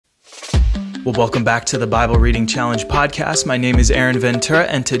Well, welcome back to the Bible Reading Challenge podcast. My name is Aaron Ventura,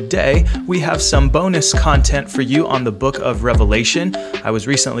 and today we have some bonus content for you on the book of Revelation. I was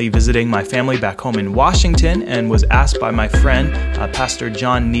recently visiting my family back home in Washington and was asked by my friend, Pastor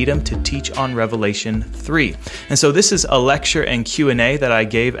John Needham, to teach on Revelation 3. And so this is a lecture and Q&A that I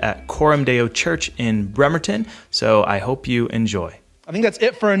gave at Coram Deo Church in Bremerton, so I hope you enjoy. I think that's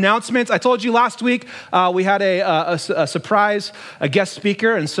it for announcements. I told you last week we had a surprise guest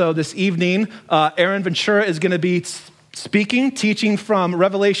speaker, and so this evening, Aaron Ventura is going to be teaching from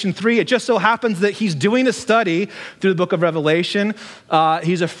Revelation 3. It just so happens that he's doing a study through the book of Revelation.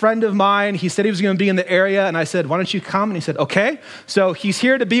 He's a friend of mine. He said he was going to be in the area, and I said, why don't you come? And he said, okay. So he's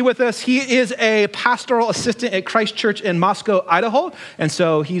here to be with us. He is a pastoral assistant at Christ Church in Moscow, Idaho, and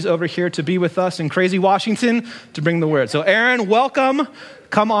so he's over here to be with us in crazy Washington to bring the word. So Aaron, welcome.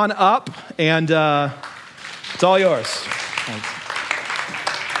 Come on up, and it's all yours. Thanks.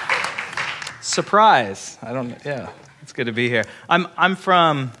 Surprise. It's good to be here. I'm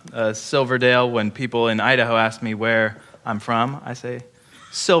from Silverdale. When people in Idaho ask me where I'm from, I say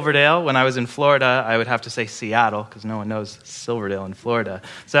Silverdale. When I was in Florida, I would have to say Seattle because no one knows Silverdale in Florida.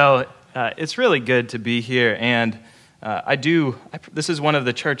 So it's really good to be here. And this is one of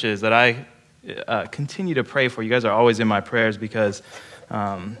the churches that I continue to pray for. You guys are always in my prayers because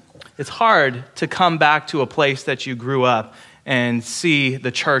it's hard to come back to a place that you grew up and see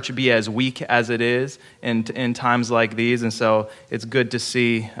the church be as weak as it is in times like these. And so it's good to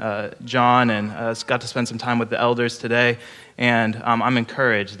see John, and got to spend some time with the elders today. And I'm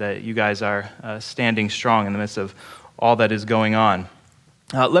encouraged that you guys are standing strong in the midst of all that is going on.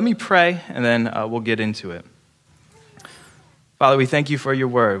 Let me pray, and then we'll get into it. Father, we thank you for your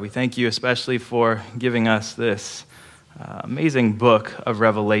word. We thank you especially for giving us this amazing book of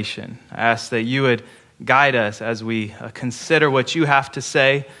Revelation. I ask that you would guide us as we consider what you have to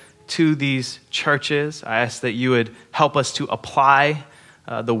say to these churches. I ask that you would help us to apply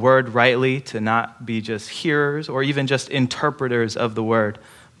the word rightly, to not be just hearers or even just interpreters of the word,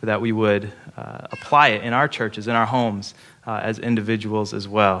 but that we would apply it in our churches, in our homes, as individuals as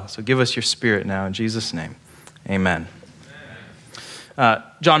well. So give us your spirit now, in Jesus' name. Amen.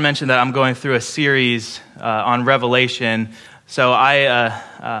 John mentioned that I'm going through a series on Revelation. So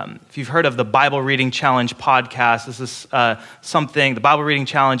if you've heard of the Bible Reading Challenge podcast, this is the Bible Reading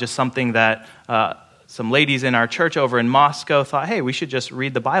Challenge is something that some ladies in our church over in Moscow thought, hey, we should just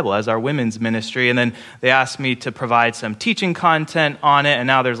read the Bible as our women's ministry. And then they asked me to provide some teaching content on it. And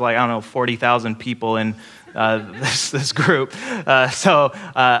now there's 40,000 people in this group. So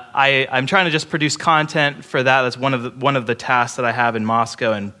I'm trying to just produce content for that. That's one of the tasks that I have in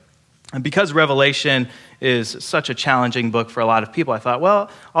Moscow. And because Revelation is such a challenging book for a lot of people, I thought, well,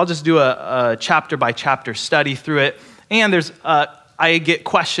 I'll just do a chapter-by-chapter study through it. And I get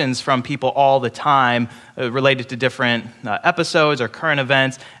questions from people all the time related to different episodes or current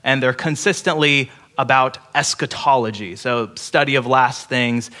events, and they're consistently about eschatology, so study of last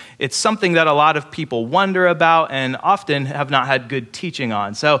things. It's something that a lot of people wonder about and often have not had good teaching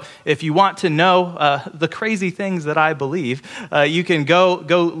on. So if you want to know the crazy things that I believe, you can go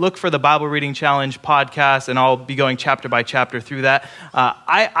look for the Bible Reading Challenge podcast, and I'll be going chapter by chapter through that.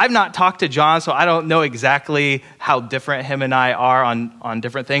 I've not talked to John, so I don't know exactly how different him and I are on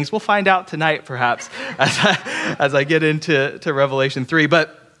different things. We'll find out tonight, perhaps, as I get into Revelation 3.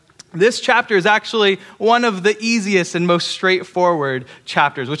 But this chapter is actually one of the easiest and most straightforward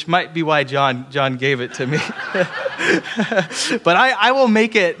chapters, which might be why John gave it to me. But I will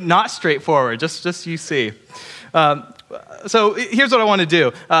make it not straightforward, just you see. So here's what I want to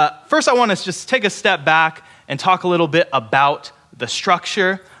do. First, I want to just take a step back and talk a little bit about the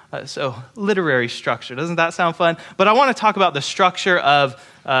structure. So literary structure, doesn't that sound fun? But I want to talk about the structure of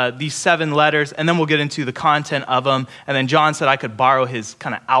these 7 letters, and then we'll get into the content of them. And then John said I could borrow his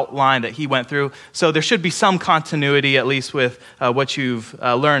kind of outline that he went through. So there should be some continuity, at least with what you've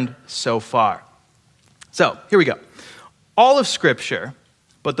learned so far. So here we go. All of Scripture,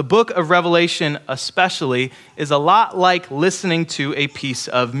 but the book of Revelation especially, is a lot like listening to a piece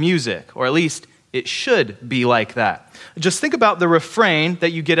of music, or at least it should be like that. Just think about the refrain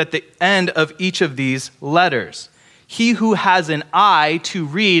that you get at the end of each of these letters. He who has an eye to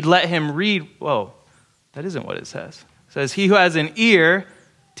read, let him read. Whoa, that isn't what it says. It says, he who has an ear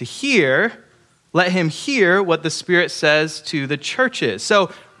to hear, let him hear what the Spirit says to the churches.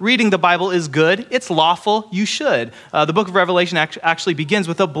 So reading the Bible is good. It's lawful. You should. The book of Revelation actually begins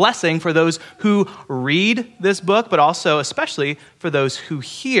with a blessing for those who read this book, but also especially for those who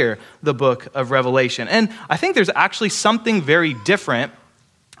hear the book of Revelation. And I think there's actually something very different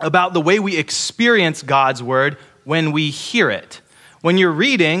about the way we experience God's word when we hear it. When you're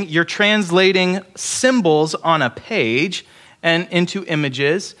reading, you're translating symbols on a page and into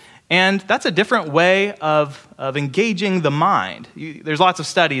images, and that's a different way of engaging the mind. There's lots of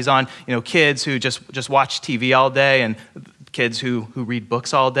studies on kids who just watch TV all day and kids who read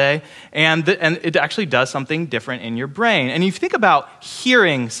books all day, and it actually does something different in your brain. And you think about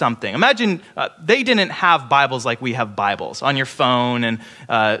hearing something. Imagine they didn't have Bibles like we have Bibles on your phone, and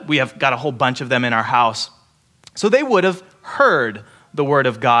we have got a whole bunch of them in our house. So they would have heard the Word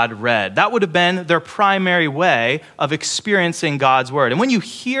of God read. That would have been their primary way of experiencing God's Word. And when you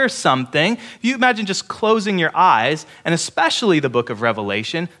hear something, you imagine just closing your eyes, and especially the book of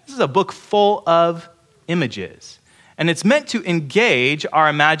Revelation, this is a book full of images. And it's meant to engage our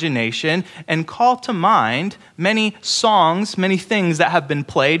imagination and call to mind many songs, many things that have been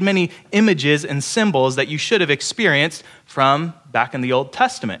played, many images and symbols that you should have experienced from back in the Old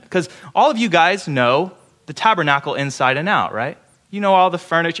Testament. Because all of you guys know the tabernacle inside and out, right? You know all the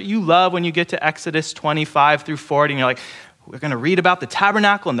furniture. You love when you get to Exodus 25 through 40, and you're like, we're going to read about the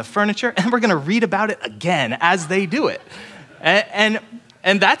tabernacle and the furniture, and we're going to read about it again as they do it. And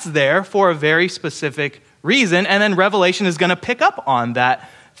that's there for a very specific reason, and then Revelation is going to pick up on that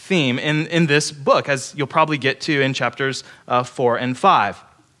theme in this book, as you'll probably get to in chapters 4 and 5.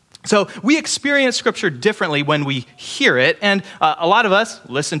 So we experience Scripture differently when we hear it, and a lot of us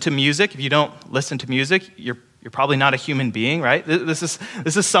listen to music. If you don't listen to music, you're probably not a human being, right? This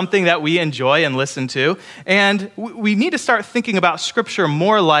is something that we enjoy and listen to, and we need to start thinking about Scripture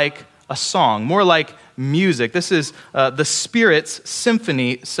more like a song, more like music. This is the Spirit's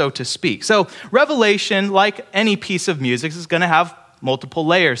symphony, so to speak. So Revelation, like any piece of music, is going to have multiple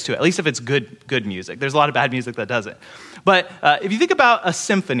layers to it, at least if it's good music. There's a lot of bad music that doesn't. But if you think about a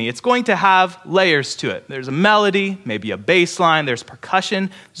symphony, it's going to have layers to it. There's a melody, maybe a bass line, there's percussion,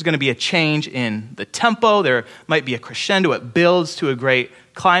 there's going to be a change in the tempo, there might be a crescendo, it builds to a great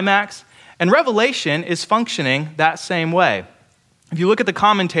climax. And Revelation is functioning that same way. If you look at the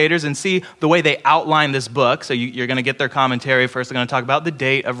commentators and see the way they outline this book, so you're going to get their commentary. First, they're going to talk about the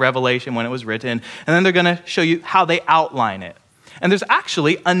date of Revelation, when it was written, and then they're going to show you how they outline it. And there's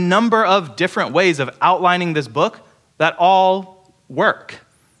actually a number of different ways of outlining this book that all work,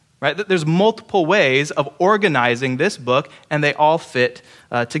 right? There's multiple ways of organizing this book, and they all fit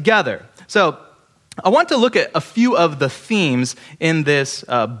together. So I want to look at a few of the themes in this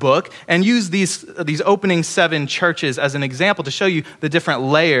book and use these opening 7 churches as an example to show you the different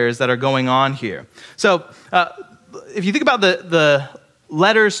layers that are going on here. So if you think about the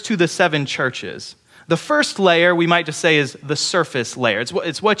letters to the 7 churches, the first layer, we might just say, is the surface layer.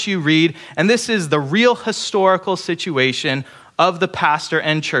 It's what you read, and this is the real historical situation of the pastor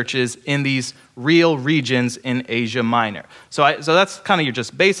and churches in these real regions in Asia Minor. So that's kind of your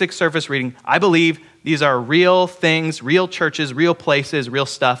just basic surface reading. I believe these are real things, real churches, real places, real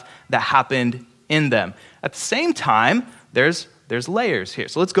stuff that happened in them. At the same time, there's layers here.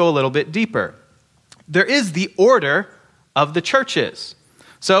 So let's go a little bit deeper. There is the order of the churches.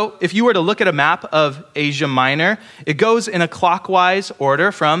 So if you were to look at a map of Asia Minor, it goes in a clockwise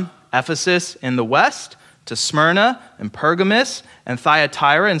order from Ephesus in the west to Smyrna and Pergamos and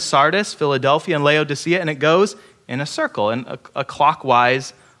Thyatira and Sardis, Philadelphia and Laodicea, and it goes in a circle, in a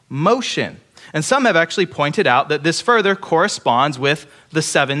clockwise motion. And some have actually pointed out that this further corresponds with the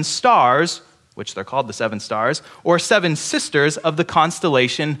 7 stars, which they're called the 7 stars, or 7 sisters of the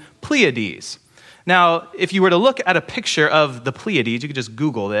constellation Pleiades. Now, if you were to look at a picture of the Pleiades, you could just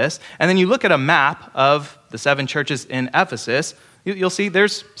Google this, and then you look at a map of the 7 churches in Ephesus, you'll see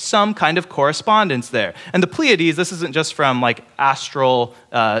there's some kind of correspondence there. And the Pleiades, this isn't just from like astral,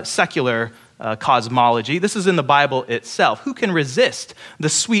 secular cosmology. This is in the Bible itself. Who can resist the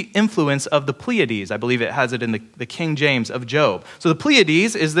sweet influence of the Pleiades? I believe it has it in the King James of Job. So the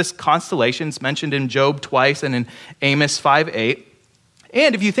Pleiades is this constellation. It's mentioned in Job twice and in Amos 5:8.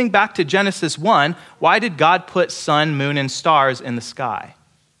 And if you think back to Genesis 1, why did God put sun, moon, and stars in the sky?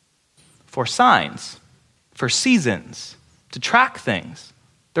 For signs, for seasons, to track things.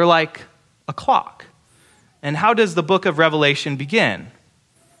 They're like a clock. And how does the book of Revelation begin?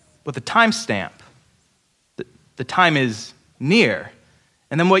 With a timestamp. The time is near.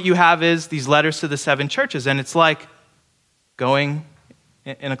 And then what you have is these letters to the 7 churches, and it's like going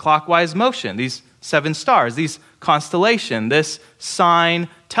in a clockwise motion. These 7 stars, these constellation, this sign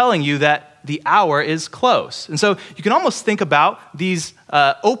telling you that the hour is close. And so you can almost think about these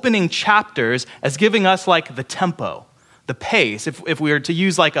opening chapters as giving us like the tempo, the pace. If we were to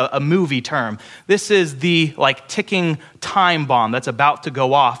use like a movie term, this is the like ticking time bomb that's about to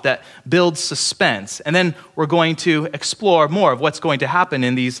go off that builds suspense. And then we're going to explore more of what's going to happen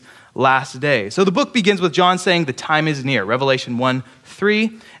in these last day. So the book begins with John saying the time is near, Revelation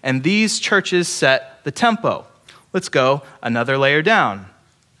 1:3, and these churches set the tempo. Let's go another layer down.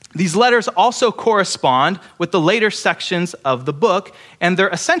 These letters also correspond with the later sections of the book, and they're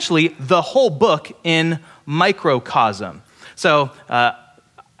essentially the whole book in microcosm. So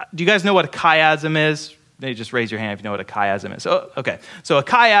do you guys know what a chiasm is? Maybe just raise your hand if you know what a chiasm is. Okay. So a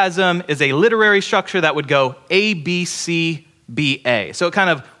chiasm is a literary structure that would go A, B, C, B, A. So it kind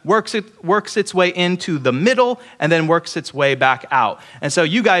of works its way into the middle and then works its way back out. And so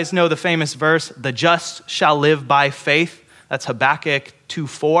you guys know the famous verse, the just shall live by faith. That's Habakkuk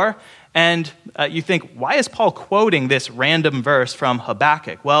 2:4. And you think, why is Paul quoting this random verse from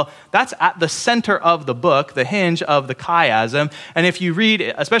Habakkuk? Well, that's at the center of the book, the hinge of the chiasm. And if you read,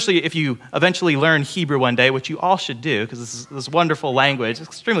 especially if you eventually learn Hebrew one day, which you all should do, because this is this wonderful language, it's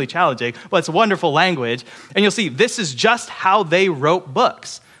extremely challenging, but it's a wonderful language. And you'll see this is just how they wrote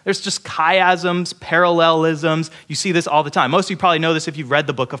books. There's just chiasms, parallelisms. You see this all the time. Most of you probably know this if you've read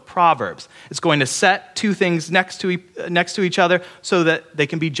the book of Proverbs. It's going to set two things next to each other so that they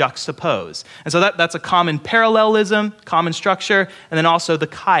can be juxtaposed. And so that's a common parallelism, common structure, and then also the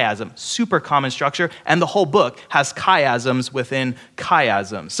chiasm, super common structure, and the whole book has chiasms within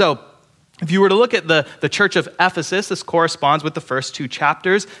chiasms. So if you were to look at the church of Ephesus, this corresponds with the first two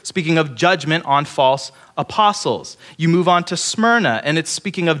chapters, speaking of judgment on false apostles. You move on to Smyrna, and it's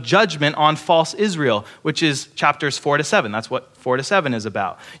speaking of judgment on false Israel, which is chapters 4-7. That's what 4-7 is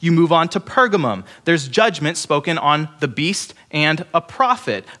about. You move on to Pergamum. There's judgment spoken on the beast and a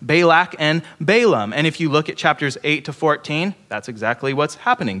prophet, Balak and Balaam. And if you look at chapters 8-14, that's exactly what's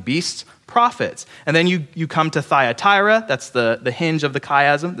happening. Beasts, prophets. And then you come to Thyatira, that's the hinge of the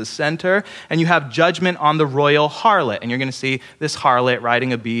chiasm, the center, and you have judgment on the royal harlot. And you're going to see this harlot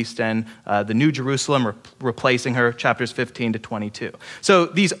riding a beast and the New Jerusalem replacing her, chapters 15-22. So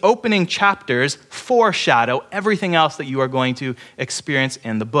these opening chapters foreshadow everything else that you are going to experience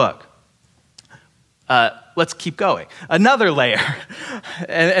in the book. Let's keep going. Another layer,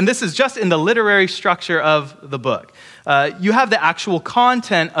 and this is just in the literary structure of the book. You have the actual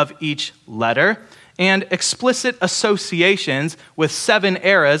content of each letter and explicit associations with 7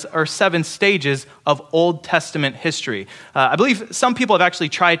 eras or 7 stages of Old Testament history. I believe some people have actually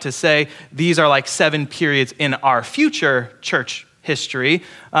tried to say these are like 7 periods in our future church history.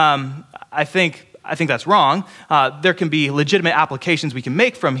 I think that's wrong. There can be legitimate applications we can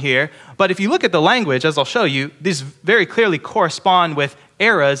make from here. But if you look at the language, as I'll show you, these very clearly correspond with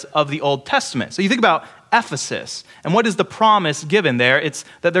eras of the Old Testament. So you think about Ephesus, and what is the promise given there? It's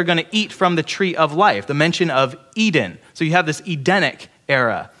that they're going to eat from the tree of life, the mention of Eden. So you have this Edenic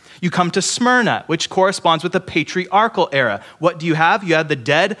era. You come to Smyrna, which corresponds with the patriarchal era. What do you have? You have the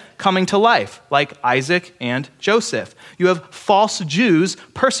dead coming to life, like Isaac and Joseph. You have false Jews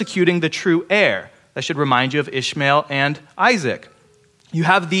persecuting the true heir. That should remind you of Ishmael and Isaac. You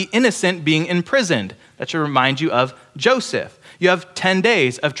have the innocent being imprisoned. That should remind you of Joseph. You have 10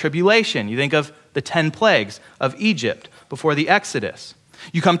 days of tribulation. You think of the 10 plagues of Egypt before the Exodus.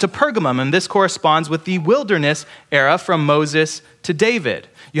 You come to Pergamum, and this corresponds with the wilderness era from Moses to David.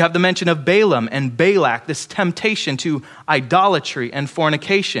 You have the mention of Balaam and Balak, this temptation to idolatry and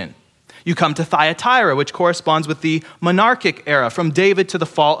fornication. You come to Thyatira, which corresponds with the monarchic era from David to the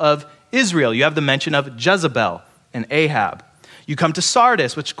fall of Israel. You have the mention of Jezebel and Ahab. You come to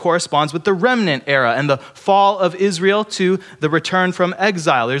Sardis, which corresponds with the remnant era and the fall of Israel to the return from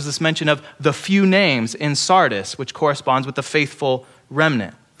exile. There's this mention of the few names in Sardis, which corresponds with the faithful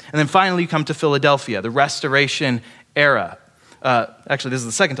remnant. And then finally, you come to Philadelphia, the restoration era. Actually, this is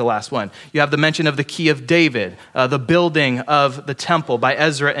the second to last one. You have the mention of the key of David, the building of the temple by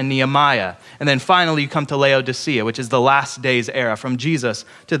Ezra and Nehemiah. And then finally, you come to Laodicea, which is the last days era from Jesus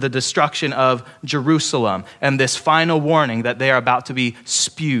to the destruction of Jerusalem and this final warning that they are about to be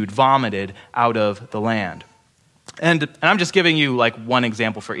spewed, vomited out of the land. And I'm just giving you like one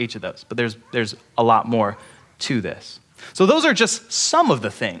example for each of those, but there's a lot more to this. So those are just some of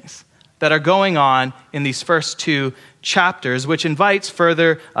the things that are going on in these first 2 chapters, which invites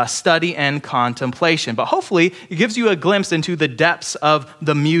further study and contemplation. But hopefully, it gives you a glimpse into the depths of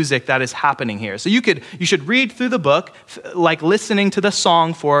the music that is happening here. So you should read through the book like listening to the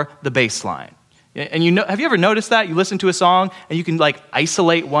song for the bass line. And have you ever noticed that? You listen to a song and you can like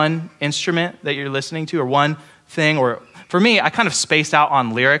isolate one instrument that you're listening to or one thing. Or for me, I kind of spaced out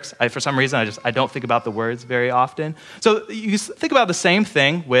on lyrics. For some reason, I don't think about the words very often. So you think about the same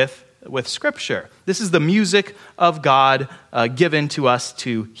thing with Scripture. This is the music of God given to us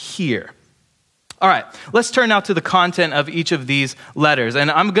to hear. All right, let's turn now to the content of each of these letters. And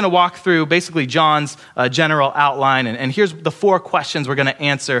I'm going to walk through basically John's general outline. And here's the 4 questions we're going to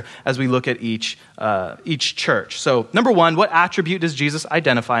answer as we look at each church. So number 1, what attribute does Jesus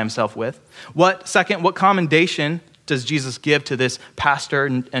identify himself with? Second, what commendation does Jesus give to this pastor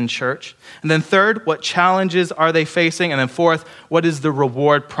and church? And then third, what challenges are they facing? And then fourth, what is the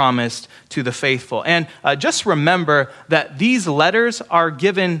reward promised to the faithful? And just remember that these letters are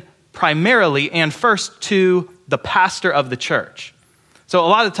given primarily and first to the pastor of the church. So a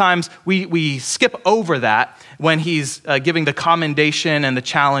lot of times we skip over that when he's giving the commendation and the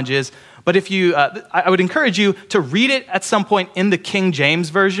challenges. But if you, I would encourage you to read it at some point in the King James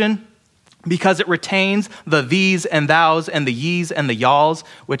Version, because it retains the these and thous and the ye's and the y'alls,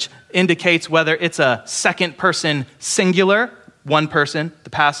 which indicates whether it's a second person singular, one person, the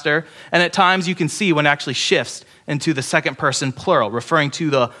pastor, and at times you can see when it actually shifts into the second person plural, referring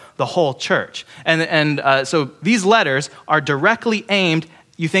to the whole church. And so these letters are directly aimed,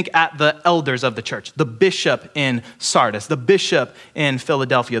 you think, at the elders of the church, the bishop in Sardis, the bishop in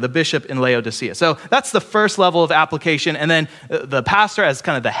Philadelphia, the bishop in Laodicea. So that's the first level of application. And then the pastor as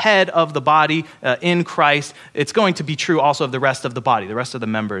kind of the head of the body in Christ, it's going to be true also of the rest of the body, the rest of the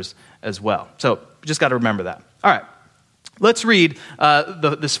members as well. So just got to remember that. All right. Let's read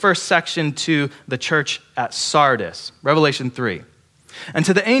this first section to the church at Sardis, Revelation 3. And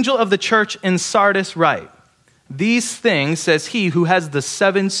to the angel of the church in Sardis write, these things says he who has the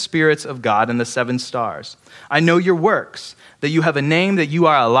 7 spirits of God and the 7 stars. I know your works, that you have a name, that you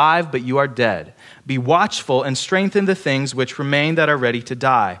are alive, but you are dead. Be watchful and strengthen the things which remain that are ready to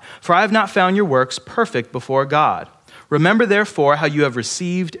die. For I have not found your works perfect before God. Remember, therefore, how you have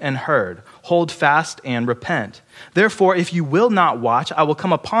received and heard. Hold fast and repent. Therefore, if you will not watch, I will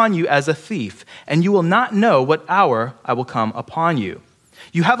come upon you as a thief, and you will not know what hour I will come upon you.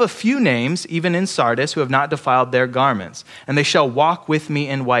 You have a few names, even in Sardis, who have not defiled their garments, and they shall walk with me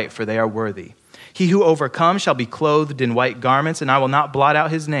in white, for they are worthy. He who overcomes shall be clothed in white garments, and I will not blot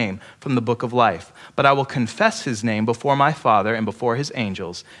out his name from the book of life, but I will confess his name before my Father and before his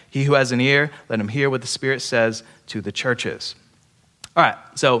angels. He who has an ear, let him hear what the Spirit says to the churches. All right,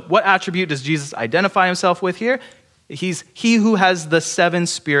 so what attribute does Jesus identify himself with here? He's he who has the 7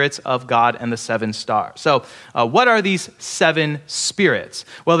 spirits of God and the 7 stars. So what are these 7 spirits?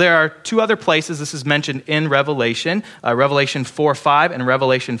 Well, there are 2 other places this is mentioned in Revelation, Revelation 4:5 and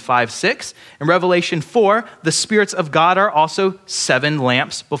Revelation 5:6. In Revelation 4, the spirits of God are also 7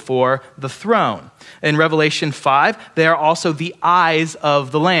 lamps before the throne. In Revelation 5, they are also the eyes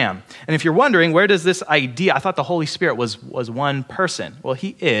of the Lamb. And if you're wondering, where does this idea, I thought the Holy Spirit was one person. Well,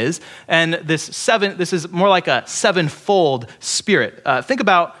 he is. And this is more like a 7-fold spirit. Think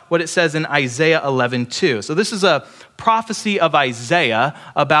about what it says in Isaiah 11:2. So this is a prophecy of Isaiah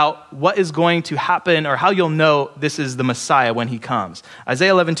about what is going to happen or how you'll know this is the Messiah when he comes.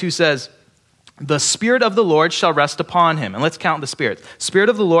 Isaiah 11:2 says, the Spirit of the Lord shall rest upon him. And let's count the spirits. Spirit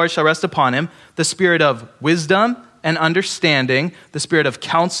of the Lord shall rest upon him, the spirit of wisdom and understanding, the spirit of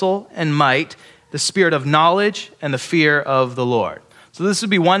counsel and might, the spirit of knowledge and the fear of the Lord. So this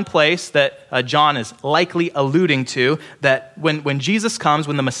would be one place that John is likely alluding to, that when Jesus comes,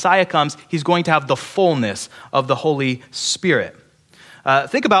 when the Messiah comes, he's going to have the fullness of the Holy Spirit.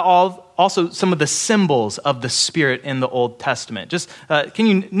 Think about also some of the symbols of the Spirit in the Old Testament. Just can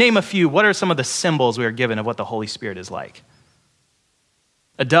you name a few? What are some of the symbols we are given of what the Holy Spirit is like?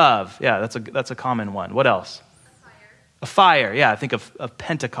 A dove. Yeah, that's a common one. What else? A fire. A fire. Yeah, I think of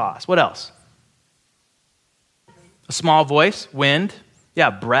Pentecost. What else? A small voice. Wind.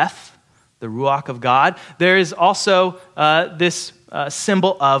 Yeah, breath. The Ruach of God. There is also this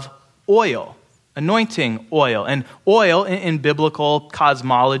symbol of oil. Anointing oil. And oil in biblical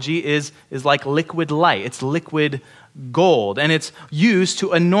cosmology is like liquid light. It's liquid gold. And it's used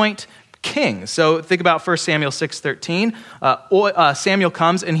to anoint kings. So think about 1 Samuel 6:13. Samuel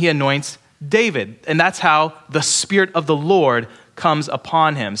comes and he anoints David. And that's how the Spirit of the Lord comes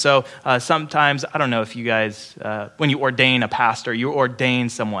upon him. So sometimes, I don't know if you guys, when you ordain a pastor, you ordain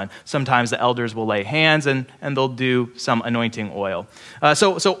someone. Sometimes the elders will lay hands and they'll do some anointing oil.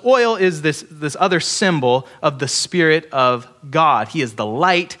 So oil is this other symbol of the Spirit of God. He is the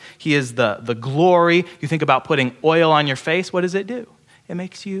light. He is the glory. You think about putting oil on your face. What does it do? It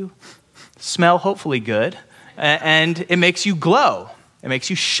makes you smell hopefully good, and it makes you glow. It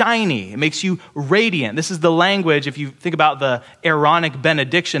makes you shiny. It makes you radiant. This is the language, if you think about the Aaronic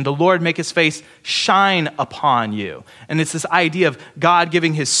benediction, the Lord make his face shine upon you. And it's this idea of God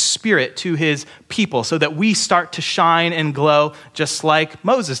giving his Spirit to his people so that we start to shine and glow just like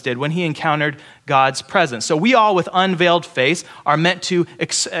Moses did when he encountered God's presence. So we all with unveiled face are meant to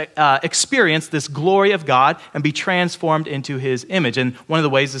experience this glory of God and be transformed into his image. And one of the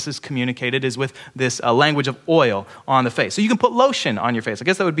ways this is communicated is with this language of oil on the face. So you can put lotion on your face. I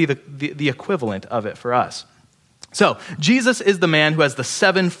guess that would be the equivalent of it for us. So Jesus is the man who has the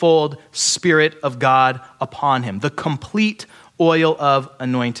sevenfold Spirit of God upon him, the complete oil of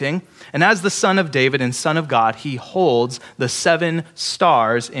anointing. And as the Son of David and Son of God, he holds the 7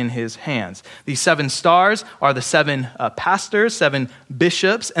 stars in his hands. These 7 stars are the 7 pastors, 7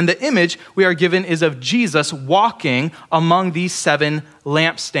 bishops, and the image we are given is of Jesus walking among these 7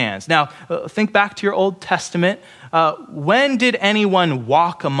 lampstands. Now, think back to your Old Testament. When did anyone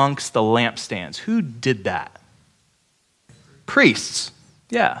walk amongst the lampstands? Who did that? Priests.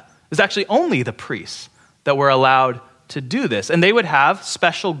 Yeah. It was actually only the priests that were allowed to do this. And they would have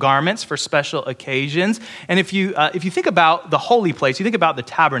special garments for special occasions. And if you think about the holy place, you think about the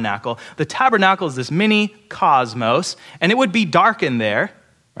tabernacle. The tabernacle is this mini cosmos, and it would be dark in there,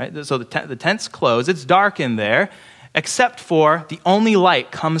 right? So the tent's closed. It's dark in there, except for the only light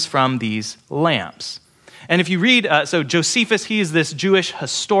comes from these lamps. And if you read, so Josephus, he is this Jewish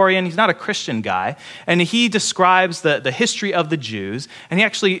historian. He's not a Christian guy. And he describes the history of the Jews. And he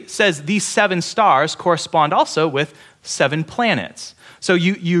actually says these 7 stars correspond also with 7 planets. So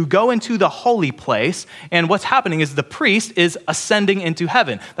you go into the holy place, and what's happening is the priest is ascending into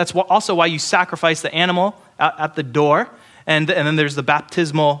heaven. That's also why you sacrifice the animal at the door. And then there's the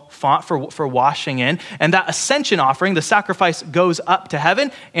baptismal font for washing in. And that ascension offering, the sacrifice goes up to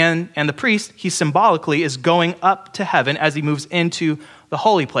heaven, and the priest, he symbolically is going up to heaven as he moves into the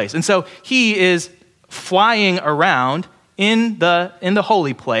holy place. And so he is flying around in the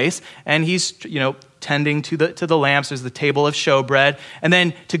holy place, and he's, tending to the lamps. There's the table of showbread. And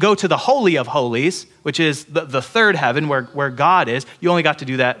then to go to the Holy of Holies, which is the third heaven where God is, you only got to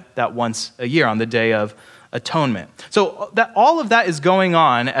do that once a year on the Day of Atonement. So all of that is going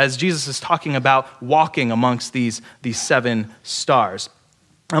on as Jesus is talking about walking amongst these 7 stars.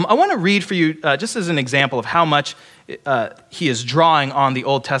 I want to read for you, just as an example of how much he is drawing on the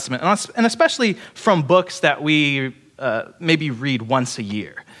Old Testament, and especially from books that we maybe read once a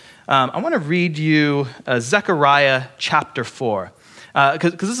year. I want to read you Zechariah chapter 4,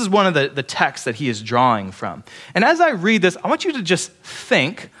 because this is one of the texts that he is drawing from. And as I read this, I want you to just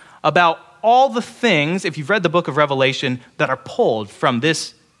think about all the things, if you've read the book of Revelation, that are pulled from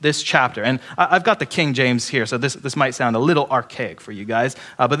this chapter. And I've got the King James here, so this might sound a little archaic for you guys,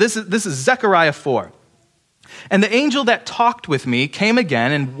 but this is Zechariah 4. And the angel that talked with me came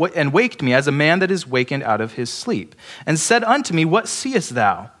again and waked me as a man that is wakened out of his sleep, and said unto me, What seest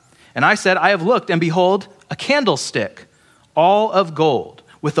thou? And I said, I have looked, and behold, a candlestick, all of gold,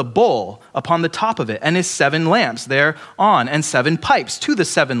 with a bowl upon the top of it, and his 7 lamps thereon, and 7 pipes to the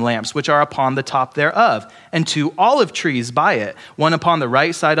 7 lamps which are upon the top thereof, and 2 olive trees by it, one upon the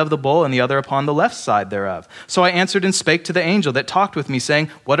right side of the bowl, and the other upon the left side thereof. So I answered and spake to the angel that talked with me, saying,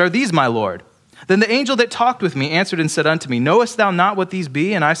 What are these, my Lord? Then the angel that talked with me answered and said unto me, Knowest thou not what these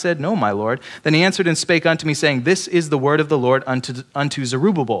be? And I said, No, my Lord. Then he answered and spake unto me, saying, This is the word of the Lord unto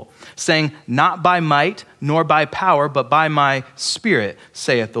Zerubbabel, saying, Not by might, nor by power, but by my spirit,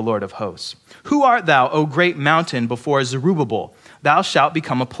 saith the Lord of hosts. Who art thou, O great mountain, before Zerubbabel? Thou shalt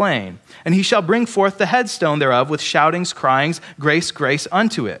become a plain. And he shall bring forth the headstone thereof with shoutings, cryings, Grace, grace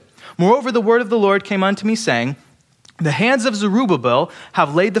unto it. Moreover, the word of the Lord came unto me, saying, The hands of Zerubbabel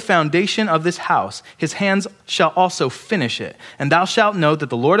have laid the foundation of this house. His hands shall also finish it. And thou shalt know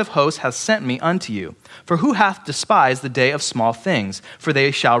that the Lord of hosts hath sent me unto you. For who hath despised the day of small things? For they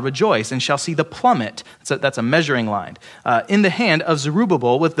shall rejoice, and shall see the plummet, that's a measuring line, in the hand of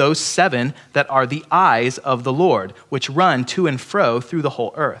Zerubbabel with those 7 that are the eyes of the Lord, which run to and fro through the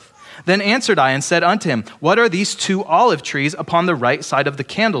whole earth. Then answered I and said unto him, What are these 2 olive trees upon the right side of the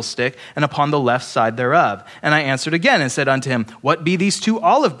candlestick, and upon the left side thereof? And I answered again and said unto him, What be these 2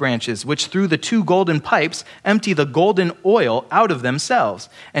 olive branches, which through the 2 golden pipes empty the golden oil out of themselves?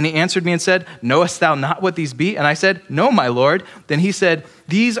 And he answered me and said, Knowest thou not what these be? And I said, No, my Lord. Then he said,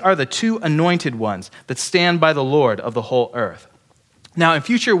 These are the 2 anointed ones that stand by the Lord of the whole earth. Now, in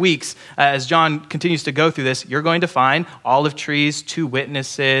future weeks, as John continues to go through this, you're going to find olive trees, 2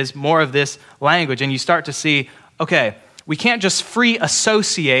 witnesses, more of this language, and you start to see, okay, we can't just free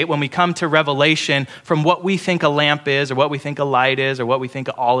associate when we come to Revelation from what we think a lamp is, or what we think a light is, or what we think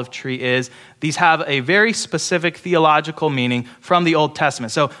an olive tree is. These have a very specific theological meaning from the Old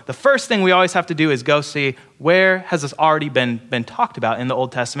Testament. So the first thing we always have to do is go see, where has this already been talked about in the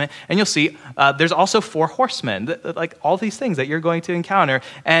Old Testament? And you'll see there's also 4 horsemen, like all these things that you're going to encounter.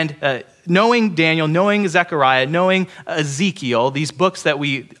 And knowing Daniel, knowing Zechariah, knowing Ezekiel, these books that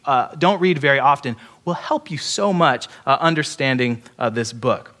we don't read very often, will help you so much understanding this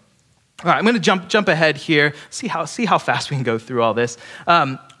book. All right, I'm going to jump ahead here, see how fast we can go through all this.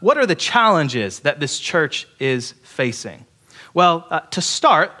 What are the challenges that this church is facing? Well, to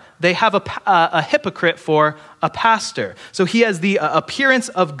start, they have a hypocrite for a pastor. So he has the appearance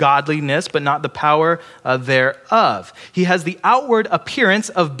of godliness, but not the power thereof. He has the outward appearance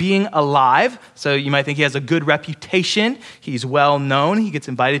of being alive. So you might think he has a good reputation. He's well known. He gets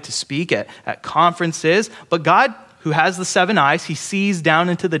invited to speak at conferences. But God, who has the 7 eyes, he sees down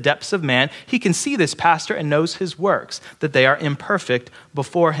into the depths of man. He can see this pastor and knows his works, that they are imperfect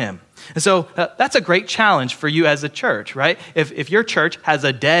before him. And so that's a great challenge for you as a church, right? If your church has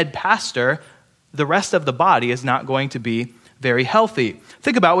a dead pastor, the rest of the body is not going to be very healthy.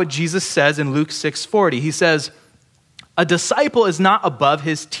 Think about what Jesus says in Luke 6:40. He says, "A disciple is not above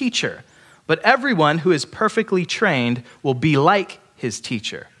his teacher, but everyone who is perfectly trained will be like his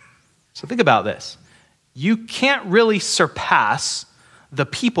teacher." So think about this. You can't really surpass the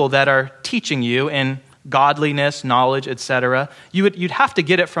people that are teaching you in godliness, knowledge, etc. You'd have to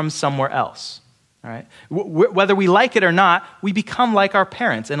get it from somewhere else. All right? Whether we like it or not, we become like our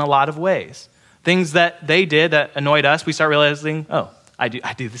parents in a lot of ways. Things that they did that annoyed us, we start realizing, oh, I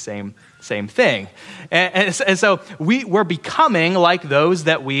do the same thing. And so we're becoming like those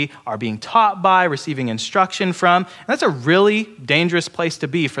that we are being taught by, receiving instruction from. And that's a really dangerous place to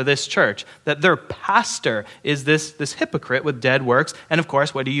be for this church, that their pastor is this hypocrite with dead works. And of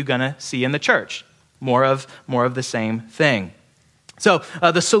course, what are you going to see in the church? More of the same thing. So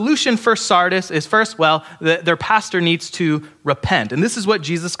the solution for Sardis is first, their pastor needs to repent. And this is what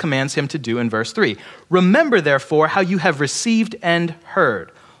Jesus commands him to do in verse 3. "Remember, therefore, how you have received and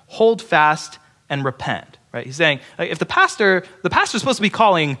heard. Hold fast and repent." Right? He's saying, if the pastor's supposed to be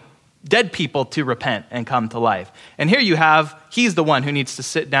calling dead people to repent and come to life. And here he's the one who needs to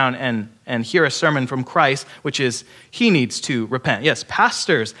sit down and hear a sermon from Christ, which is he needs to repent. Yes,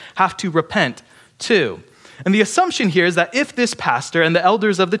 pastors have to repent too. And the assumption here is that if this pastor and the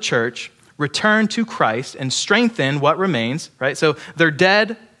elders of the church return to Christ and strengthen what remains, right? So they're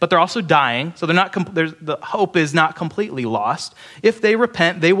dead, but they're also dying. So the hope is not completely lost. If they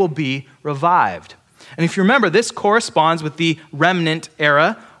repent, they will be revived. And if you remember, this corresponds with the remnant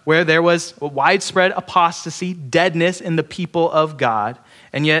era where there was widespread apostasy, deadness in the people of God,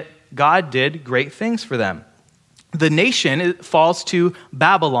 and yet God did great things for them. The nation falls to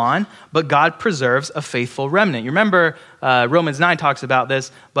Babylon, but God preserves a faithful remnant. You remember Romans 9 talks about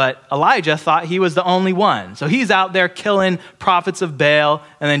this, but Elijah thought he was the only one. So he's out there killing prophets of Baal,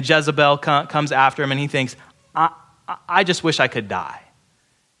 and then Jezebel comes after him, and he thinks, I just wish I could die.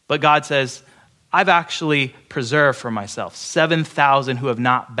 But God says, I've actually preserved for myself 7,000 who have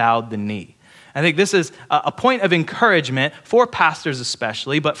not bowed the knee. I think this is a point of encouragement for pastors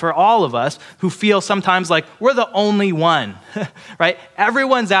especially, but for all of us who feel sometimes like we're the only one, right?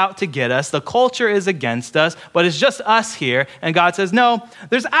 Everyone's out to get us. The culture is against us, but it's just us here. And God says, no,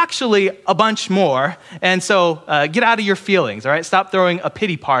 there's actually a bunch more. And so get out of your feelings, all right? Stop throwing a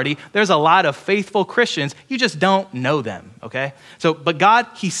pity party. There's a lot of faithful Christians. You just don't know them, okay? But God,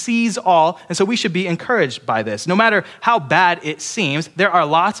 he sees all, and so we should be encouraged by this. No matter how bad it seems, there are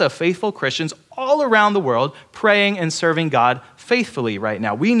lots of faithful Christians all around the world praying and serving God faithfully right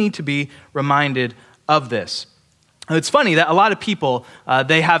now. We need to be reminded of this. It's funny that a lot of people,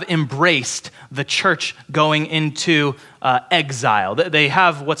 they have embraced the church going into exile. They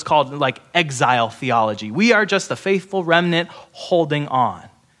have what's called like exile theology. We are just a faithful remnant holding on.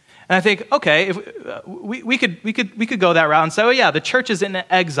 And I think, okay, if we could go that route and say, oh yeah, the church is in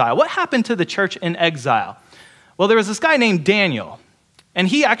exile. What happened to the church in exile? Well, there was this guy named Daniel, and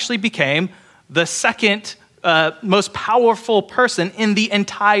he actually became the second most powerful person in the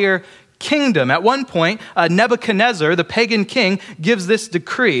entire kingdom. At one point, Nebuchadnezzar, the pagan king, gives this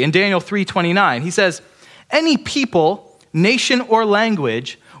decree in Daniel 3:29. He says, any people, nation, or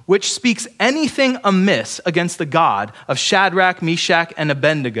language which speaks anything amiss against the God of Shadrach, Meshach, and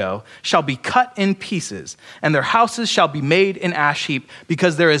Abednego shall be cut in pieces, and their houses shall be made an ash heap,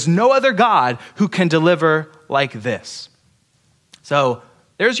 because there is no other God who can deliver like this. So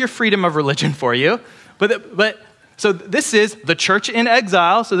there's your freedom of religion for you. So this is the church in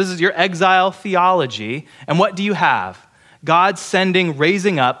exile. So this is your exile theology. And what do you have? God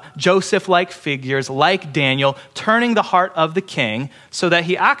raising up Joseph-like figures like Daniel, turning the heart of the king so that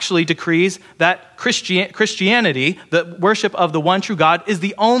he actually decrees that Christianity, the worship of the one true God, is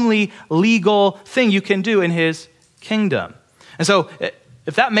the only legal thing you can do in his kingdom. And so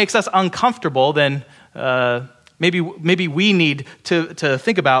if that makes us uncomfortable, then maybe we need to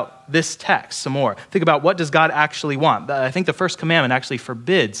think about this text some more. Think about, what does God actually want? I think the first commandment actually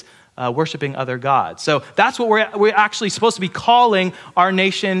forbids worshiping other gods. So that's what we're actually supposed to be calling our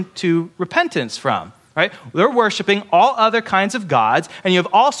nation to repentance from. Right? They're worshiping all other kinds of gods, and you have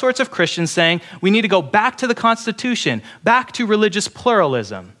all sorts of Christians saying we need to go back to the Constitution, back to religious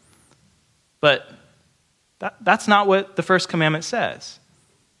pluralism. But that's not what the first commandment says.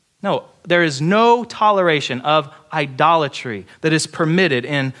 No, there is no toleration of idolatry that is permitted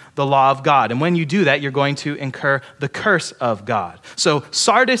in the law of God. And when you do that, you're going to incur the curse of God. So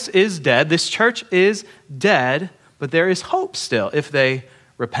Sardis is dead. This church is dead, but there is hope still if they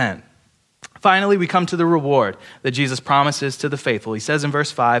repent. Finally, we come to the reward that Jesus promises to the faithful. He says in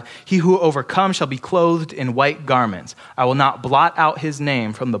verse 5, "He who overcomes shall be clothed in white garments. I will not blot out his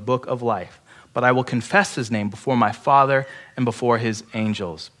name from the book of life, but I will confess his name before my Father and before his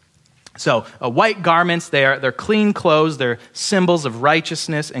angels." So white garments, they're clean clothes. They're symbols of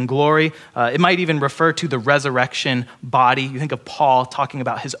righteousness and glory. It might even refer to the resurrection body. You think of Paul talking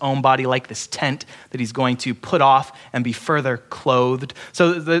about his own body like this tent that he's going to put off and be further clothed.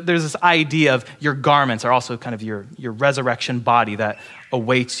 So there's this idea of your garments are also kind of your resurrection body that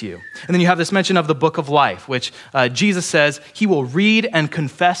awaits you. And then you have this mention of the book of life, which Jesus says he will read and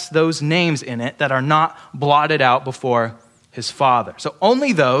confess those names in it that are not blotted out before his Father. So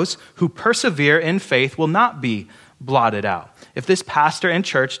only those who persevere in faith will not be blotted out. If this pastor and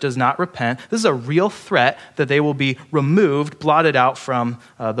church does not repent, this is a real threat that they will be removed, blotted out from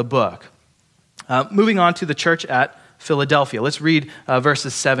the book. Moving on to the church at Philadelphia. Let's read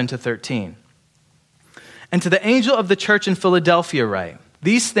verses 7 to 13. "And to the angel of the church in Philadelphia write,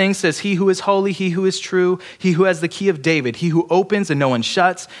 these things says he who is holy, he who is true, he who has the key of David, he who opens and no one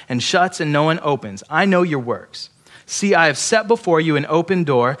shuts, and shuts and no one opens. I know your works. See, I have set before you an open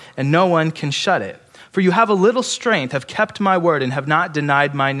door, and no one can shut it. For you have a little strength, have kept my word, and have not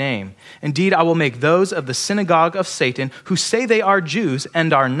denied my name. Indeed, I will make those of the synagogue of Satan, who say they are Jews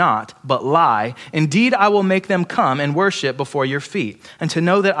and are not, but lie. Indeed, I will make them come and worship before your feet, and to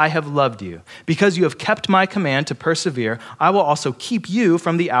know that I have loved you. Because you have kept my command to persevere, I will also keep you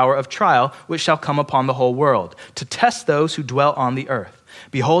from the hour of trial, which shall come upon the whole world, to test those who dwell on the earth.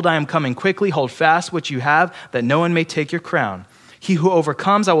 Behold, I am coming quickly. Hold fast what you have, that no one may take your crown. He who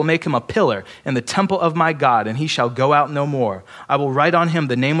overcomes, I will make him a pillar in the temple of my God, and he shall go out no more. I will write on him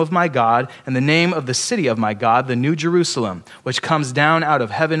the name of my God and the name of the city of my God, the New Jerusalem, which comes down out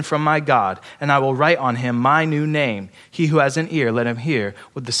of heaven from my God. And I will write on him my new name. He who has an ear, let him hear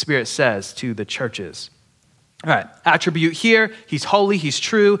what the Spirit says to the churches." All right, attribute here, he's holy, he's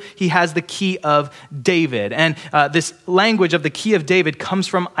true, he has the key of David. And this language of the key of David comes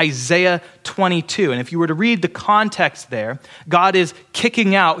from Isaiah 22. And if you were to read the context there, God is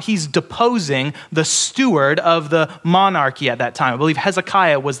kicking out, he's deposing the steward of the monarchy at that time. I believe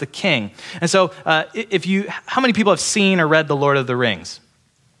Hezekiah was the king. And so how many people have seen or read The Lord of the Rings?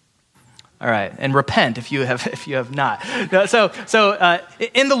 All right, and repent if you have not. So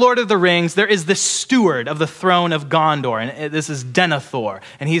in The Lord of the Rings, there is this steward of the throne of Gondor, and this is Denethor,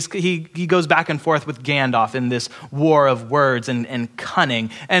 and he goes back and forth with Gandalf in this war of words and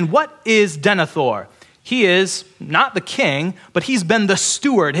cunning. And what is Denethor? He is not the king, but he's been the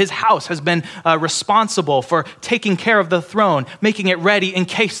steward. His house has been responsible for taking care of the throne, making it ready in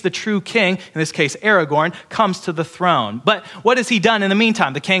case the true king, in this case Aragorn, comes to the throne. But what has he done in the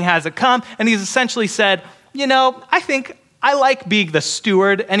meantime? The king hasn't come, and he's essentially said, I think I like being the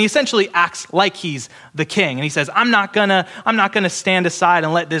steward, and he essentially acts like he's the king. And he says, I'm not gonna stand aside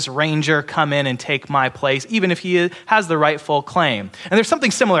and let this ranger come in and take my place, even if he has the rightful claim. And there's something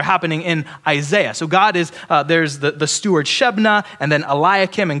similar happening in Isaiah. So God is, there's the steward Shebna, and then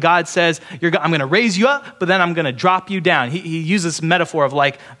Eliakim, and God says, I'm gonna raise you up, but then I'm gonna drop you down. He uses this metaphor of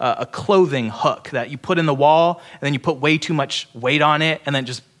like a clothing hook that you put in the wall, and then you put way too much weight on it, and then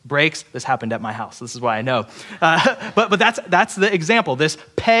just breaks. This happened at my house. This is why I know. But that's the example, this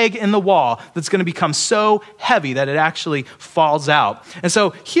peg in the wall that's going to become so heavy that it actually falls out. And so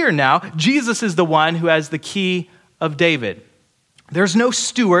here now, Jesus is the one who has the key of David. There's no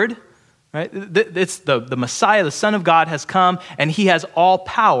steward, right? It's the Messiah, the Son of God has come, and he has all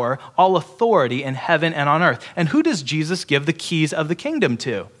power, all authority in heaven and on earth. And who does Jesus give the keys of the kingdom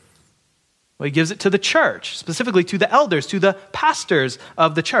to? Well, he gives it to the church, specifically to the elders, to the pastors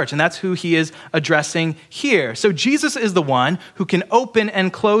of the church. And that's who he is addressing here. So Jesus is the one who can open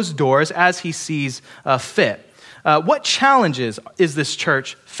and close doors as he sees fit. What challenges is this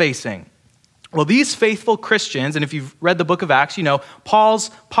church facing? Well, these faithful Christians, and if you've read the book of Acts, you know,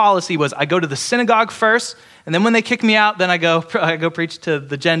 Paul's policy was, I go to the synagogue first, And then when they kick me out, then I go preach to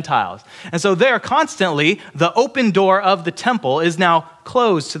the Gentiles. And so there constantly, the open door of the temple is now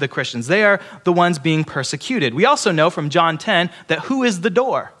closed to the Christians. They are the ones being persecuted. We also know from John 10 that who is the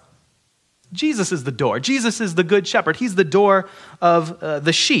door? Jesus is the door. Jesus is the good shepherd. He's the door of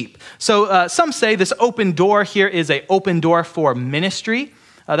the sheep. So some say this open door here is an open door for ministry.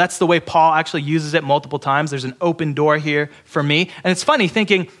 That's the way Paul actually uses it multiple times. There's an open door here for me. And it's funny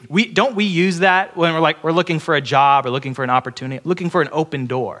thinking, don't we use that when we're looking for a job or looking for an opportunity, looking for an open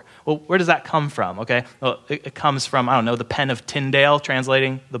door? Well, where does that come from? Okay, well, it comes from, I don't know, the pen of Tyndale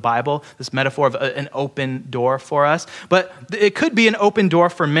translating the Bible, this metaphor of an open door for us. But it could be an open door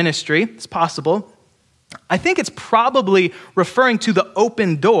for ministry. It's possible. I think it's probably referring to the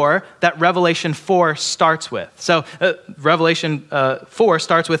open door that Revelation 4 starts with. So Revelation 4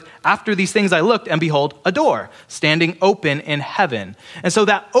 starts with, after these things I looked, and behold, a door standing open in heaven. And so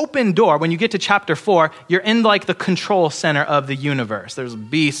that open door, when you get to chapter 4, you're in like the control center of the universe. There's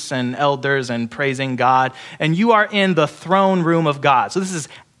beasts and elders and praising God, and you are in the throne room of God. So this is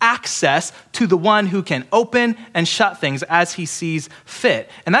access to the one who can open and shut things as he sees fit.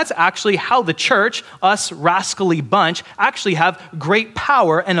 And that's actually how the church, us rascally bunch, actually have great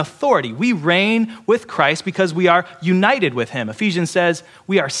power and authority. We reign with Christ because we are united with him. Ephesians says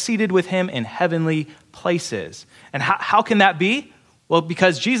we are seated with him in heavenly places. And how can that be? Well,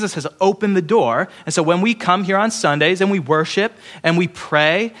 because Jesus has opened the door. And so when we come here on Sundays and we worship and we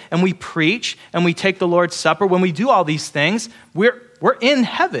pray and we preach and we take the Lord's Supper, when we do all these things, we're in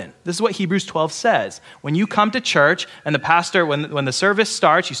heaven. This is what Hebrews 12 says. When you come to church and the pastor, when the service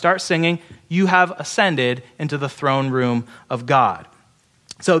starts, you start singing, you have ascended into the throne room of God.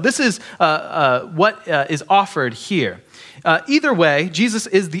 So this is what is offered here. Either way, Jesus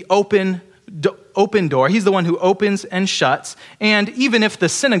is the open door. He's the one who opens and shuts. And even if the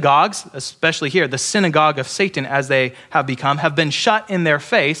synagogues, especially here, the synagogue of Satan as they have become, have been shut in their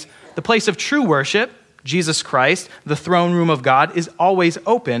face, the place of true worship, Jesus Christ, the throne room of God, is always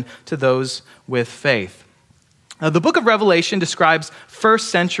open to those with faith. Now, the book of Revelation describes first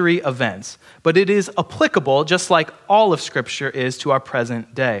century events, but it is applicable, just like all of Scripture is, to our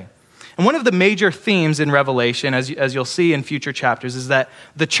present day. And one of the major themes in Revelation, as you'll see in future chapters, is that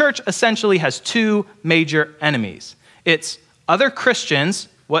the church essentially has two major enemies. It's other Christians,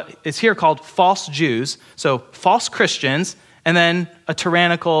 what is here called false Jews, so false Christians, and then a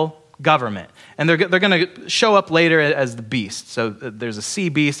tyrannical government. And they're going to show up later as the beast. So there's a sea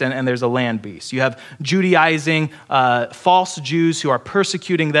beast and there's a land beast. You have Judaizing false Jews who are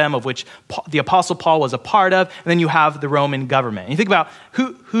persecuting them, of which the Apostle Paul was a part of. And then you have the Roman government. And you think about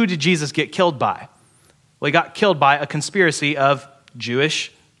who did Jesus get killed by? Well, he got killed by a conspiracy of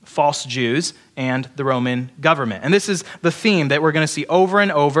Jewish false Jews and the Roman government. And this is the theme that we're going to see over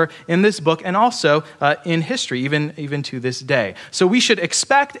and over in this book and also in history, even to this day. So we should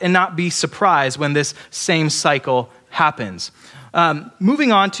expect and not be surprised when this same cycle happens.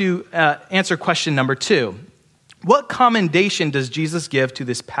 Moving on to answer question number 2. What commendation does Jesus give to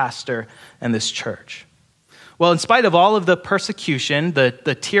this pastor and this church? Well, in spite of all of the persecution,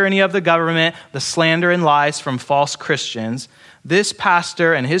 the tyranny of the government, the slander and lies from false Christians, this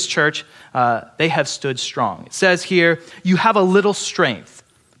pastor and his church, they have stood strong. It says here, you have a little strength,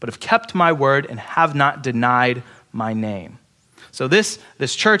 but have kept my word and have not denied my name. So this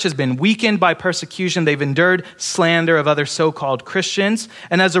church has been weakened by persecution. They've endured slander of other so-called Christians.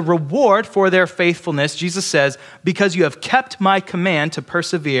 And as a reward for their faithfulness, Jesus says, because you have kept my command to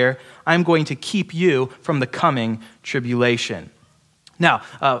persevere, I'm going to keep you from the coming tribulation. Now,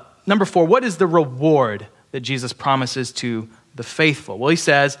 number 4, what is the reward that Jesus promises to the faithful? Well, he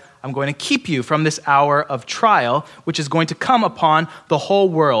says, I'm going to keep you from this hour of trial, which is going to come upon the whole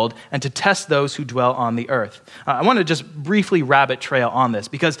world and to test those who dwell on the earth. I want to just briefly rabbit trail on this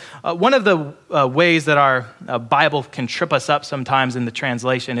because one of the ways that our Bible can trip us up sometimes in the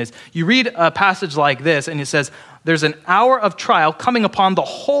translation is you read a passage like this and it says, there's an hour of trial coming upon the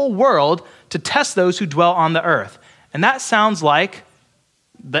whole world to test those who dwell on the earth. And that sounds like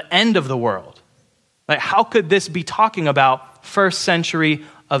the end of the world. Like, how could this be talking about first century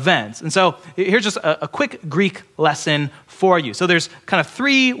events? And so here's just a quick Greek lesson for you. So there's kind of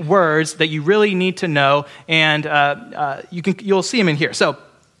 3 words that you really need to know, and you'll see them in here. So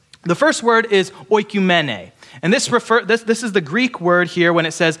the first word is oikumene. And this is the Greek word here when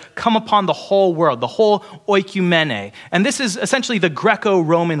it says come upon the whole world, the whole oikumene. And this is essentially the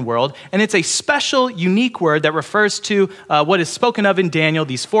Greco-Roman world. And it's a special, unique word that refers to what is spoken of in Daniel,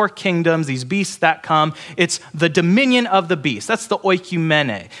 these 4 kingdoms, these beasts that come. It's the dominion of the beast. That's the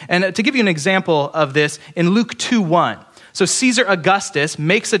oikumene. And to give you an example of this, in Luke 2:1, so Caesar Augustus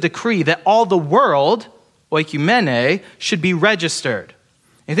makes a decree that all the world oikumene, should be registered.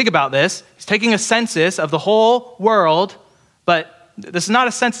 And you think about this, he's taking a census of the whole world, but this is not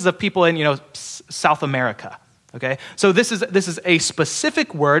a census of people in, South America. Okay, so this is a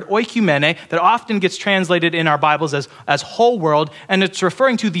specific word, oikumene, that often gets translated in our Bibles as whole world, and it's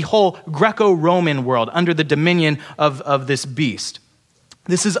referring to the whole Greco-Roman world under the dominion of this beast.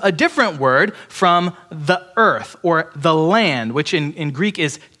 This is a different word from the earth or the land, which in Greek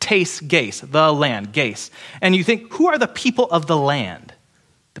is tes geis, the land, geis. And you think, who are the people of the land?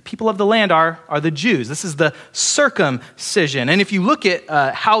 The people of the land are the Jews. This is the circumcision. And if you look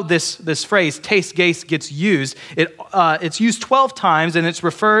at how this phrase, tes geis, gets used, it's used 12 times, and it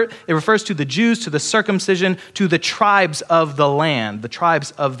refers to the Jews, to the circumcision, to the tribes of the land, the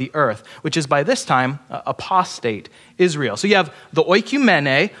tribes of the earth, which is by this time apostate Israel. So you have the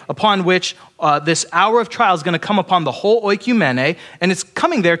oikumene, upon which this hour of trial is going to come upon the whole oikumene, and it's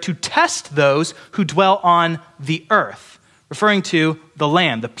coming there to test those who dwell on the earth, referring to the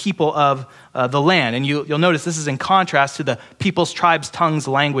land, the people of the land. And you'll notice this is in contrast to the peoples, tribes, tongues,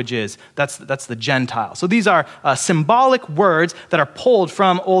 languages. That's the Gentile. So these are symbolic words that are pulled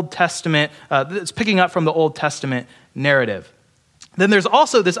from Old Testament, it's picking up from the Old Testament narrative. Then there's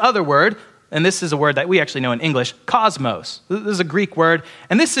also this other word, and this is a word that we actually know in English, cosmos. This is a Greek word,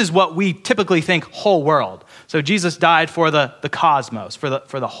 and this is what we typically think whole world. So Jesus died for the cosmos, for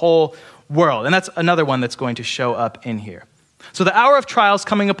the whole world. And that's another one that's going to show up in here. So the hour of trial is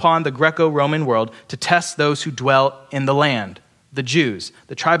coming upon the Greco-Roman world to test those who dwell in the land, the Jews,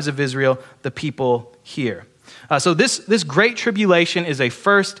 the tribes of Israel, the people here. So this great tribulation is a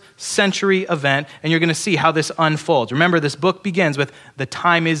first century event, and you're going to see how this unfolds. Remember, this book begins with the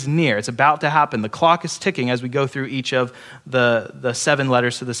time is near. It's about to happen. The clock is ticking as we go through each of the 7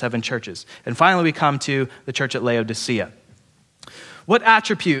 letters to the 7 churches. And finally, we come to the church at Laodicea. What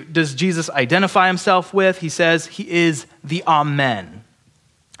attribute does Jesus identify himself with? He says he is the Amen.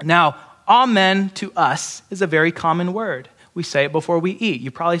 Now, Amen to us is a very common word. We say it before we eat.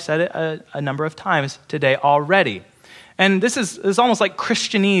 You probably said it a number of times today already. And this is almost like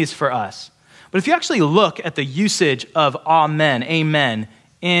Christianese for us. But if you actually look at the usage of amen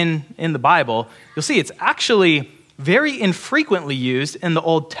in the Bible, you'll see it's actually very infrequently used in the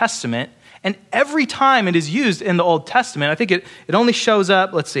Old Testament. And every time it is used in the Old Testament, I think it only shows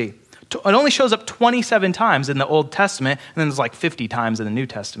up, it only shows up 27 times in the Old Testament, and then there's like 50 times in the New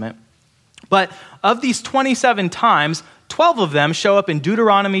Testament. But of these 27 times, 12 of them show up in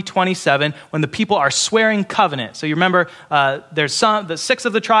Deuteronomy 27 when the people are swearing covenant. So you remember, the 6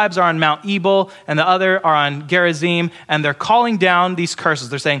 of the tribes are on Mount Ebal, and the other are on Gerizim, and they're calling down these curses.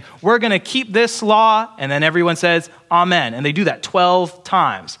 They're saying, we're going to keep this law, and then everyone says, amen. And they do that 12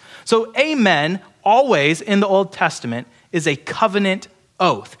 times. So amen, always in the Old Testament, is a covenant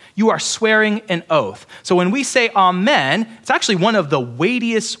oath. You are swearing an oath. So when we say amen, it's actually one of the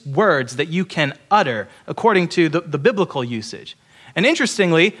weightiest words that you can utter according to the biblical usage. And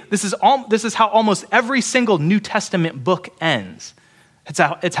interestingly, this is how almost every single New Testament book ends. It's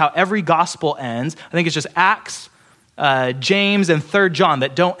how every gospel ends. I think it's just Acts, James, and 3 John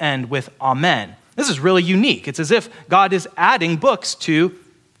that don't end with amen. This is really unique. It's as if God is adding books to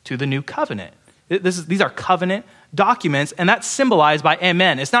the new covenant. These are covenant documents, and that's symbolized by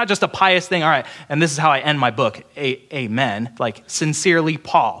amen. It's not just a pious thing, all right, and this is how I end my book, amen, like sincerely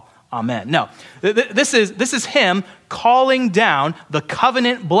Paul, amen. No, this is him calling down the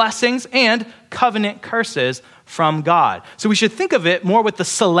covenant blessings and covenant curses from God. So we should think of it more with the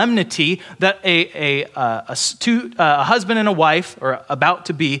solemnity that a husband and a wife, or about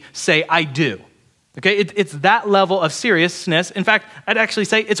to be, say, I do. Okay, it's that level of seriousness. In fact, I'd actually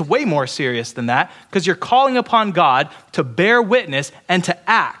say it's way more serious than that, because you're calling upon God to bear witness and to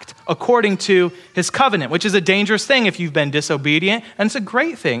act according to his covenant, which is a dangerous thing if you've been disobedient, and it's a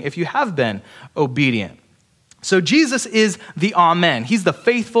great thing if you have been obedient. So Jesus is the Amen. He's the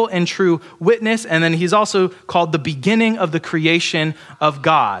faithful and true witness, and then he's also called the beginning of the creation of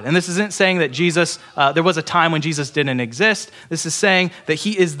God. And this isn't saying that Jesus, there was a time when Jesus didn't exist. This is saying that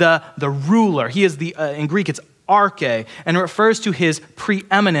he is the ruler. He is in Greek it's arche, and it refers to his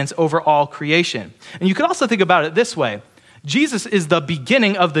preeminence over all creation. And you could also think about it this way. Jesus is the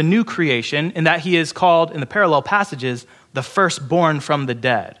beginning of the new creation in that he is called, in the parallel passages, the firstborn from the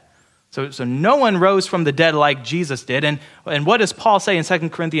dead. So no one rose from the dead like Jesus did. And what does Paul say in 2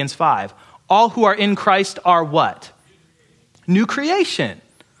 Corinthians 5? All who are in Christ are what? New creation.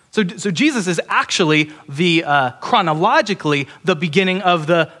 So Jesus is actually chronologically the beginning of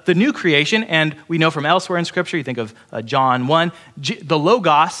the new creation, and we know from elsewhere in Scripture, you think of John 1, the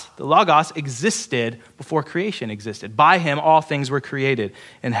Logos existed before creation existed. By him, all things were created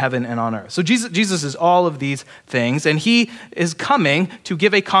in heaven and on earth. So Jesus is all of these things, and he is coming to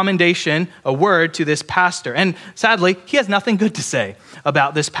give a commendation, a word to this pastor. And sadly, he has nothing good to say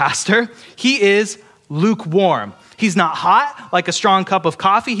about this pastor. He is lukewarm. He's not hot like a strong cup of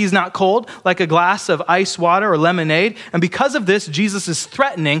coffee. He's not cold like a glass of ice water or lemonade. And because of this, Jesus is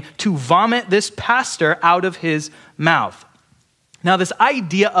threatening to vomit this pastor out of his mouth. Now, this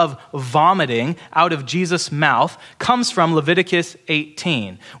idea of vomiting out of Jesus' mouth comes from Leviticus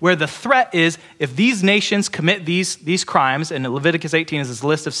 18, where the threat is if these nations commit these crimes, and Leviticus 18 is this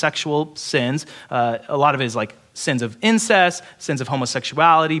list of sexual sins, a lot of it is like sins of incest, sins of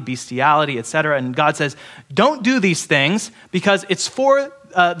homosexuality, bestiality, etc. And God says, don't do these things because it's for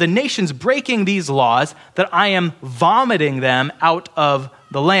the nations breaking these laws that I am vomiting them out of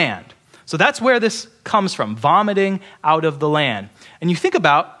the land. So that's where this comes from, vomiting out of the land. And you think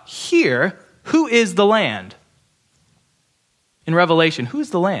about here, who is the land? In Revelation, who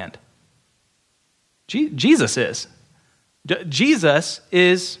is the land? Jesus is. Jesus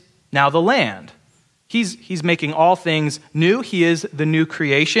is now the land. He's making all things new. He is the new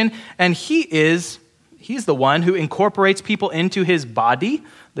creation, and he's the one who incorporates people into his body,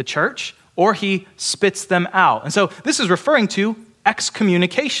 the church, or he spits them out. And so this is referring to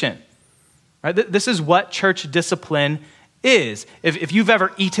excommunication. Right? This is what church discipline is. If you've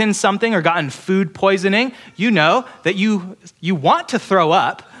ever eaten something or gotten food poisoning, you know that you want to throw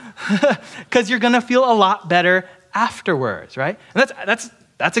up because you're going to feel a lot better afterwards, right? And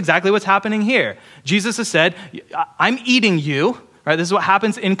that's exactly what's happening here. Jesus has said, I'm eating you, right? This is what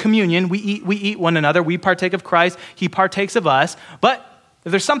happens in communion. We eat one another. We partake of Christ. He partakes of us. But if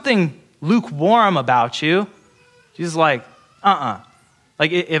there's something lukewarm about you, Jesus is like,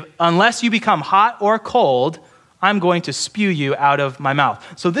 Like unless you become hot or cold, I'm going to spew you out of my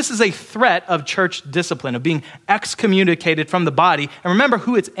mouth. So this is a threat of church discipline, of being excommunicated from the body. And remember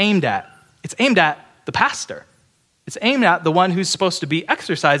who it's aimed at. It's aimed at the pastor. It's aimed at the one who's supposed to be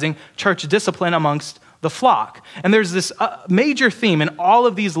exercising church discipline amongst the flock. And there's this major theme in all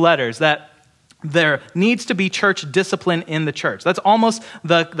of these letters that there needs to be church discipline in the church. That's almost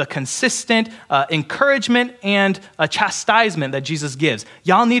the consistent encouragement and chastisement that Jesus gives.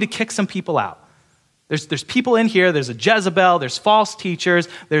 Y'all need to kick some people out. There's people in here, there's a Jezebel, there's false teachers,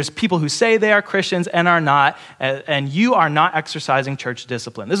 there's people who say they are Christians and are not, and you are not exercising church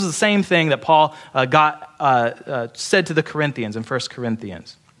discipline. This is the same thing that Paul said to the Corinthians in 1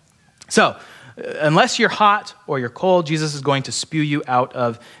 Corinthians. So, unless you're hot or you're cold, Jesus is going to spew you out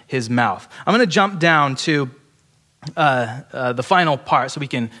of his mouth. I'm going to jump down to the final part so we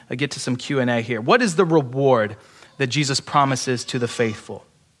can get to some Q&A here. What is the reward that Jesus promises to the faithful?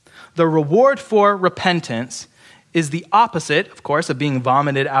 The reward for repentance is the opposite, of course, of being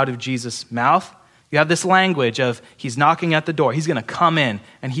vomited out of Jesus' mouth. You have this language of he's knocking at the door. He's going to come in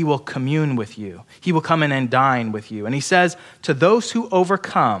and he will commune with you. He will come in and dine with you. And he says, to those who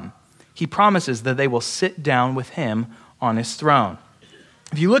overcome, he promises that they will sit down with him on his throne.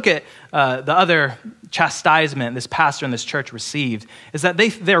 If you look at the other chastisement this pastor and this church received, is that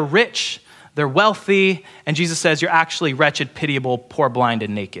they're rich, they're wealthy, and Jesus says, you're actually wretched, pitiable, poor, blind,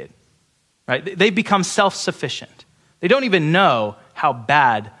 and naked. Right? They become self-sufficient. They don't even know how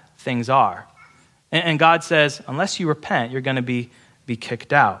bad things are. And God says, unless you repent, you're going to be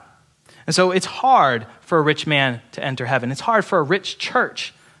kicked out. And so it's hard for a rich man to enter heaven. It's hard for a rich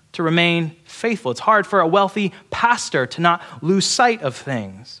church to remain faithful. It's hard for a wealthy pastor to not lose sight of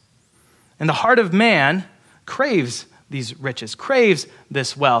things. And the heart of man craves these riches, craves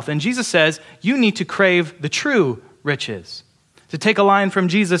this wealth. And Jesus says, you need to crave the true riches. To take a line from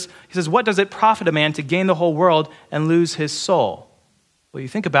Jesus, he says, what does it profit a man to gain the whole world and lose his soul? Well, you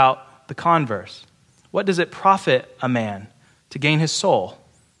think about the converse. What does it profit a man to gain his soul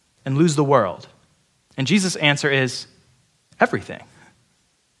and lose the world? And Jesus' answer is everything.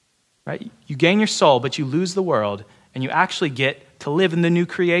 Right? You gain your soul, but you lose the world, and you actually get to live in the new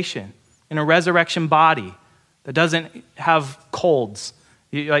creation, in a resurrection body that doesn't have colds.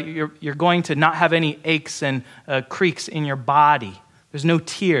 You're going to not have any aches and creaks in your body. There's no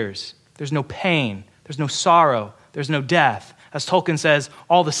tears. There's no pain. There's no sorrow. There's no death. As Tolkien says,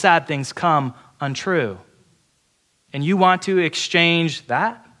 all the sad things come untrue. And you want to exchange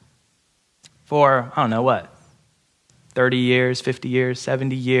that for, I don't know what, 30 years, 50 years,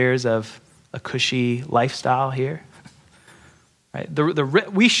 70 years of a cushy lifestyle here?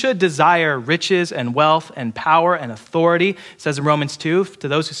 Right? We should desire riches and wealth and power and authority. It says in Romans 2, to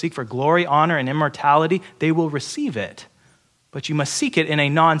those who seek for glory, honor, and immortality, they will receive it. But you must seek it in a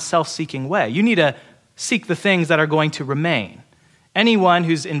non-self-seeking way. You need to seek the things that are going to remain. Anyone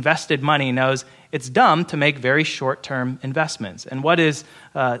who's invested money knows it's dumb to make very short-term investments. And what is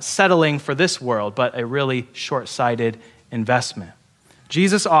settling for this world but a really short-sighted investment?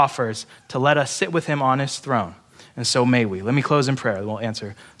 Jesus offers to let us sit with him on his throne. And so may we. Let me close in prayer, and we'll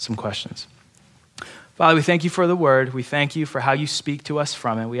answer some questions. Father, we thank you for the word. We thank you for how you speak to us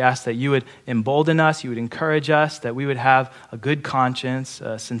from it. We ask that you would embolden us, you would encourage us, that we would have a good conscience,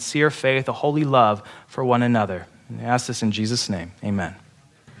 a sincere faith, a holy love for one another. And I ask this in Jesus' name. Amen.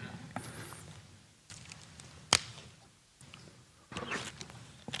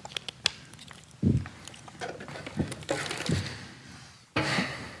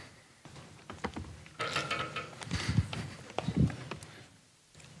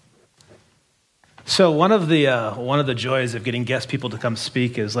 So one of the joys of getting guest people to come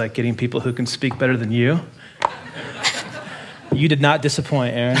speak is like getting people who can speak better than you. You did not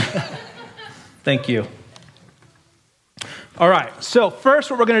disappoint, Aaron. Thank you. All right, so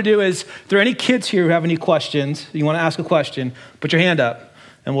first what we're going to do is, if there are any kids here who have any questions, you want to ask a question, put your hand up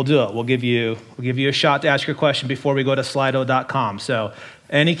and we'll do it. We'll give you a shot to ask your question before we go to slido.com. So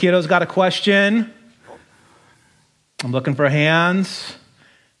any kiddos got a question? I'm looking for hands.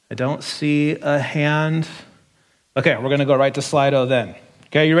 I don't see a hand. Okay, we're going to go right to Slido then.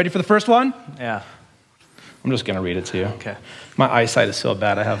 Okay, you ready for the first one? Yeah. I'm just going to read it to you. Okay. My eyesight is so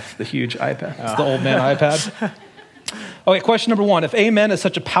bad. I have the huge iPad. It's the old man iPad. Okay, question number 1. If amen is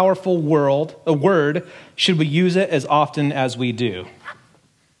such a powerful word, should we use it as often as we do?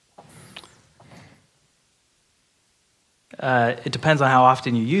 It depends on how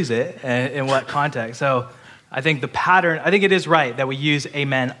often you use it and in what context. So I think it is right that we use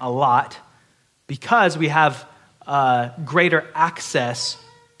amen a lot because we have greater access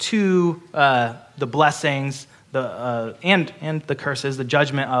to the blessings and the curses, the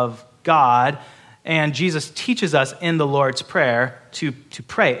judgment of God. And Jesus teaches us in the Lord's Prayer to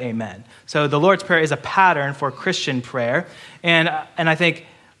pray amen. So the Lord's Prayer is a pattern for Christian prayer. And I think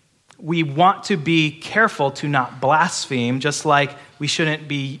we want to be careful to not blaspheme, just like we shouldn't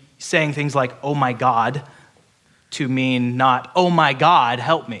be saying things like, oh my God, to mean not, oh my God,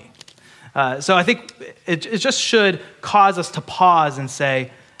 help me. So I think it just should cause us to pause and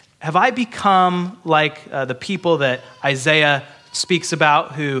say, have I become like the people that Isaiah speaks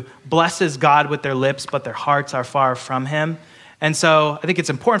about who blesses God with their lips, but their hearts are far from him? And so I think it's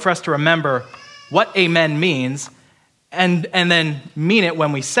important for us to remember what amen means and then mean it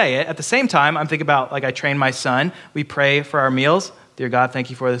when we say it. At the same time, I'm thinking about, like I train my son, we pray for our meals. Dear God, thank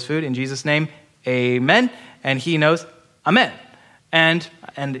you for this food. In Jesus' name, amen. And he knows, amen. And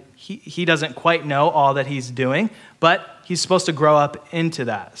he doesn't quite know all that he's doing, but he's supposed to grow up into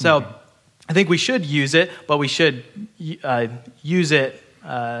that. So I think we should use it, but we should use it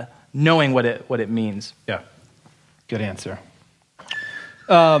knowing what it means. Yeah, good answer.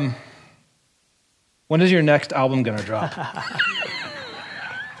 When is your next album going to drop?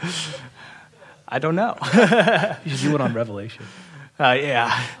 I don't know. You should do it on Revelation.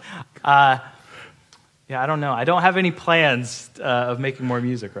 Yeah. Yeah, I don't know. I don't have any plans of making more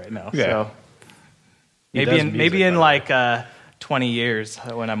music right now. Yeah. So maybe in like 20 years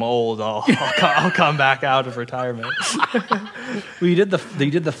when I'm old, I'll come back out of retirement. Well, you did the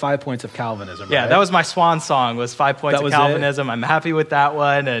 5 points of Calvinism, right? Yeah, that was my swan song. Was 5 points of Calvinism. I'm happy with that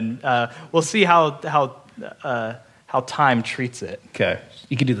one, and we'll see how time treats it. Okay,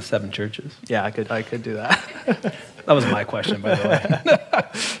 you could do the 7 churches. Yeah, I could do that. That was my question, by the way.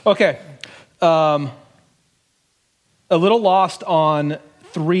 Okay. A little lost on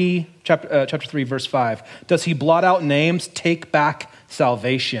chapter 3, verse 5. Does he blot out names, take back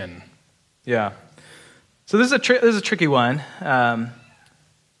salvation? Yeah. So this is a tricky one.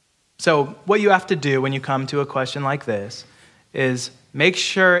 So what you have to do when you come to a question like this is make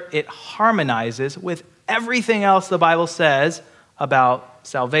sure it harmonizes with everything else the Bible says about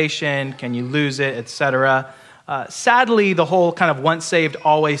salvation, can you lose it, etc. Sadly, the whole kind of once saved,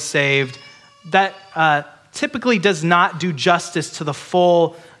 always saved, that typically does not do justice to the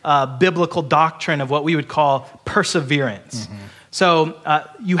full biblical doctrine of what we would call perseverance. Mm-hmm. So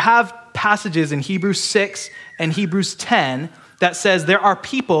you have passages in Hebrews 6 and Hebrews 10 that says there are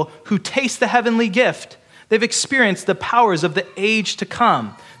people who taste the heavenly gift. They've experienced the powers of the age to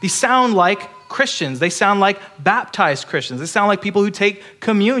come. These sound like Christians. They sound like baptized Christians. They sound like people who take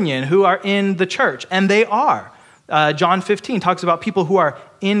communion, who are in the church, and they are. John 15 talks about people who are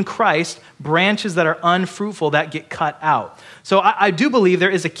in Christ, branches that are unfruitful that get cut out. So I do believe there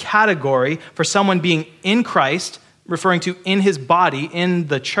is a category for someone being in Christ, referring to in his body, in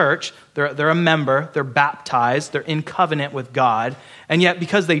the church. They're a member, they're baptized, they're in covenant with God. And yet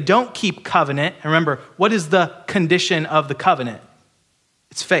because they don't keep covenant, and remember, what is the condition of the covenant?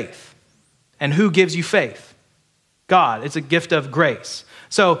 It's faith. And who gives you faith? God. It's a gift of grace.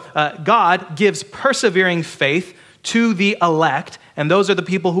 So God gives persevering faith to the elect, and those are the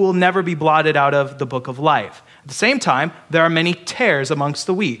people who will never be blotted out of the book of life. At the same time, there are many tares amongst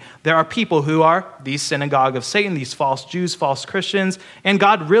the wheat. There are people who are these synagogue of Satan, these false Jews, false Christians, and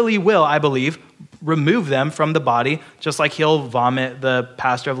God really will, I believe, remove them from the body, just like he'll vomit the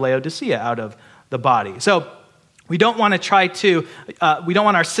pastor of Laodicea out of the body. So we don't want to we don't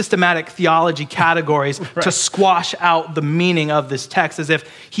want our systematic theology categories to squash out the meaning of this text as if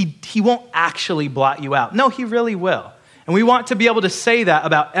he won't actually blot you out. No, he really will. And we want to be able to say that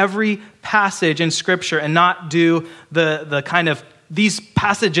about every passage in Scripture and not do the kind of, these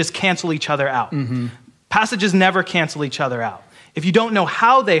passages cancel each other out. Mm-hmm. Passages never cancel each other out. If you don't know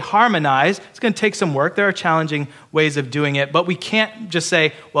how they harmonize, it's going to take some work. There are challenging ways of doing it, but we can't just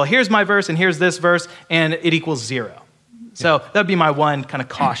say, well, here's my verse and here's this verse, and it equals 0. So that'd be my one kind of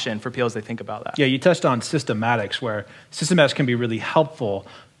caution for people as they think about that. Yeah, you touched on systematics, where systematics can be really helpful,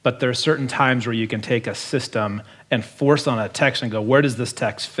 but there are certain times where you can take a system and force on a text and go, where does this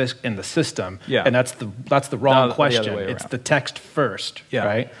text fit in the system? Yeah. And that's the wrong question. It's the text first,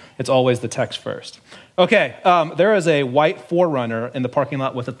 right? It's always the text first. Okay, there is a white 4Runner in the parking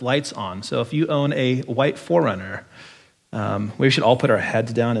lot with its lights on. So if you own a white 4Runner, we should all put our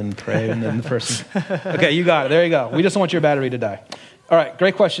heads down and pray, and then the person. Okay, you got it. There you go. We just don't want your battery to die. All right,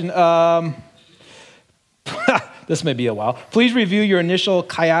 great question. This may be a while. Please review your initial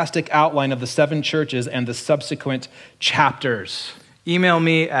chiastic outline of the 7 churches and the subsequent chapters. Email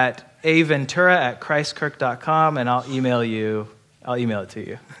me at aventura@christkirk.com, and I'll email it to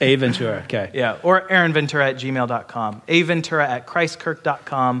you. Aventura, okay. Yeah, or aaronventura@gmail.com.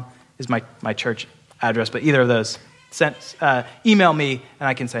 aventura@christkirk.com is my church address, but either of those, email me and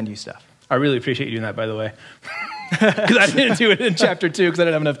I can send you stuff. I really appreciate you doing that, by the way. Because I didn't do it in chapter 2 because I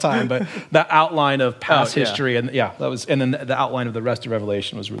didn't have enough time, but the outline of past history and then the outline of the rest of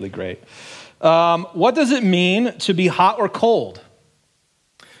Revelation was really great. What does it mean to be hot or cold?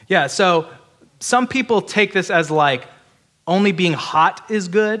 Yeah, so some people take this as like only being hot is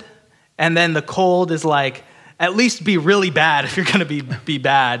good, and then the cold is like at least be really bad if you're going to be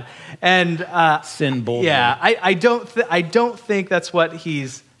bad. And sin boldly. Yeah, I don't think that's what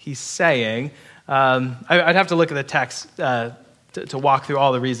he's saying. I'd have to look at the text to walk through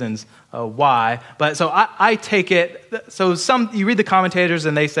all the reasons why. But so I take it, so you read the commentators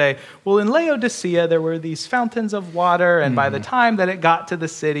and they say, well, in Laodicea, there were these fountains of water, and by the time that it got to the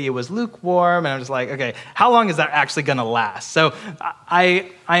city, it was lukewarm. And I'm just like, okay, how long is that actually going to last? So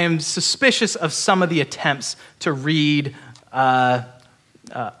I am suspicious of some of the attempts to read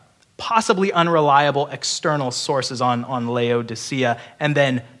possibly unreliable external sources on Laodicea and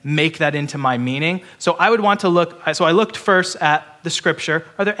then make that into my meaning. So I would want to so I looked first at the scripture.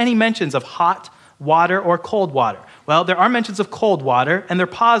 Are there any mentions of hot water or cold water? Well, there are mentions of cold water, and they're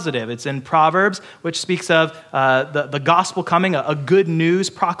positive. It's in Proverbs, which speaks of the gospel coming, a good news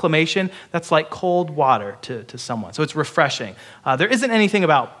proclamation that's like cold water to someone. So it's refreshing. There isn't anything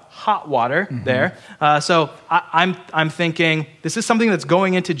about hot water there. So I'm thinking this is something that's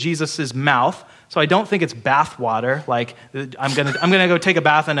going into Jesus's mouth. So I don't think it's bath water. Like I'm gonna go take a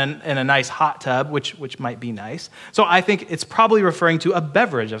bath in a nice hot tub, which might be nice. So I think it's probably referring to a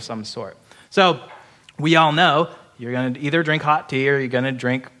beverage of some sort. So we all know you're going to either drink hot tea or you're going to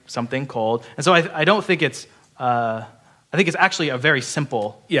drink something cold. And so I don't think it's, I think it's actually a very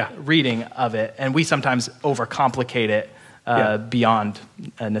simple reading of it. And we sometimes overcomplicate it beyond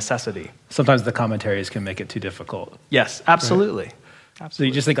necessity. Sometimes the commentaries can make it too difficult. Yes, absolutely. Right? Absolutely. So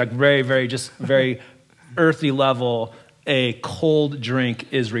you just think like very earthy level, a cold drink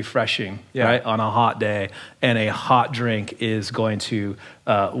is refreshing, right, on a hot day, and a hot drink is going to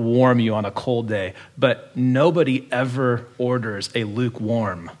warm you on a cold day. But nobody ever orders a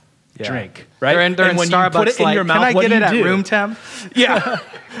lukewarm drink, right? They're in when Starbucks, you put it in your mouth, can I get it at room temp? Yeah.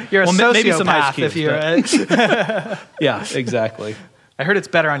 You're a sociopath maybe some ice cubes, if you're... Yeah, exactly. I heard it's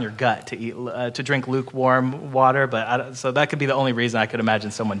better on your gut to drink lukewarm water, but so that could be the only reason I could imagine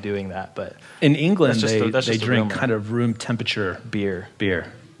someone doing that. But in England, they drink kind of room temperature beer. Yeah,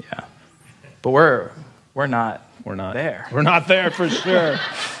 but we're not there. We're not there for sure.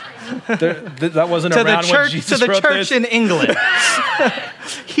 That wasn't around when Jesus to the wrote church this. In England.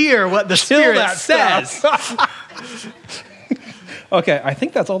 Hear what the Spirit says. Okay, I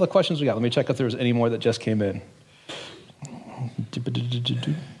think that's all the questions we got. Let me check if there's any more that just came in.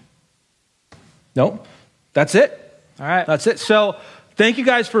 Nope, that's it. All right. That's it. So thank you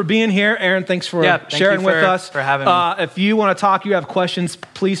guys for being here. Aaron, thanks for sharing with us. For having me. If you want to talk, you have questions,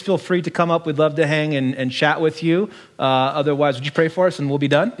 please feel free to come up. We'd love to hang and chat with you. Otherwise, would you pray for us and we'll be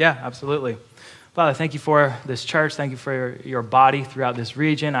done? Yeah, absolutely. Father, thank you for this church. Thank you for your body throughout this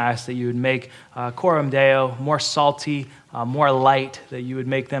region. I ask that you would make Coram Deo more salty, more light, that you would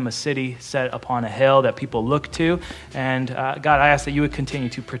make them a city set upon a hill that people look to. And God, I ask that you would continue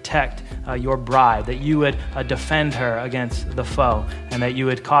to protect your bride, that you would defend her against the foe, and that you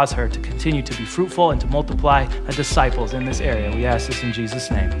would cause her to continue to be fruitful and to multiply disciples in this area. We ask this in Jesus'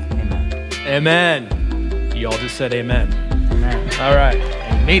 name. Amen. Amen. You all just said amen. Amen. All right.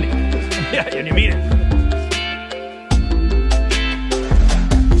 And you mean it. Yeah, and you mean it.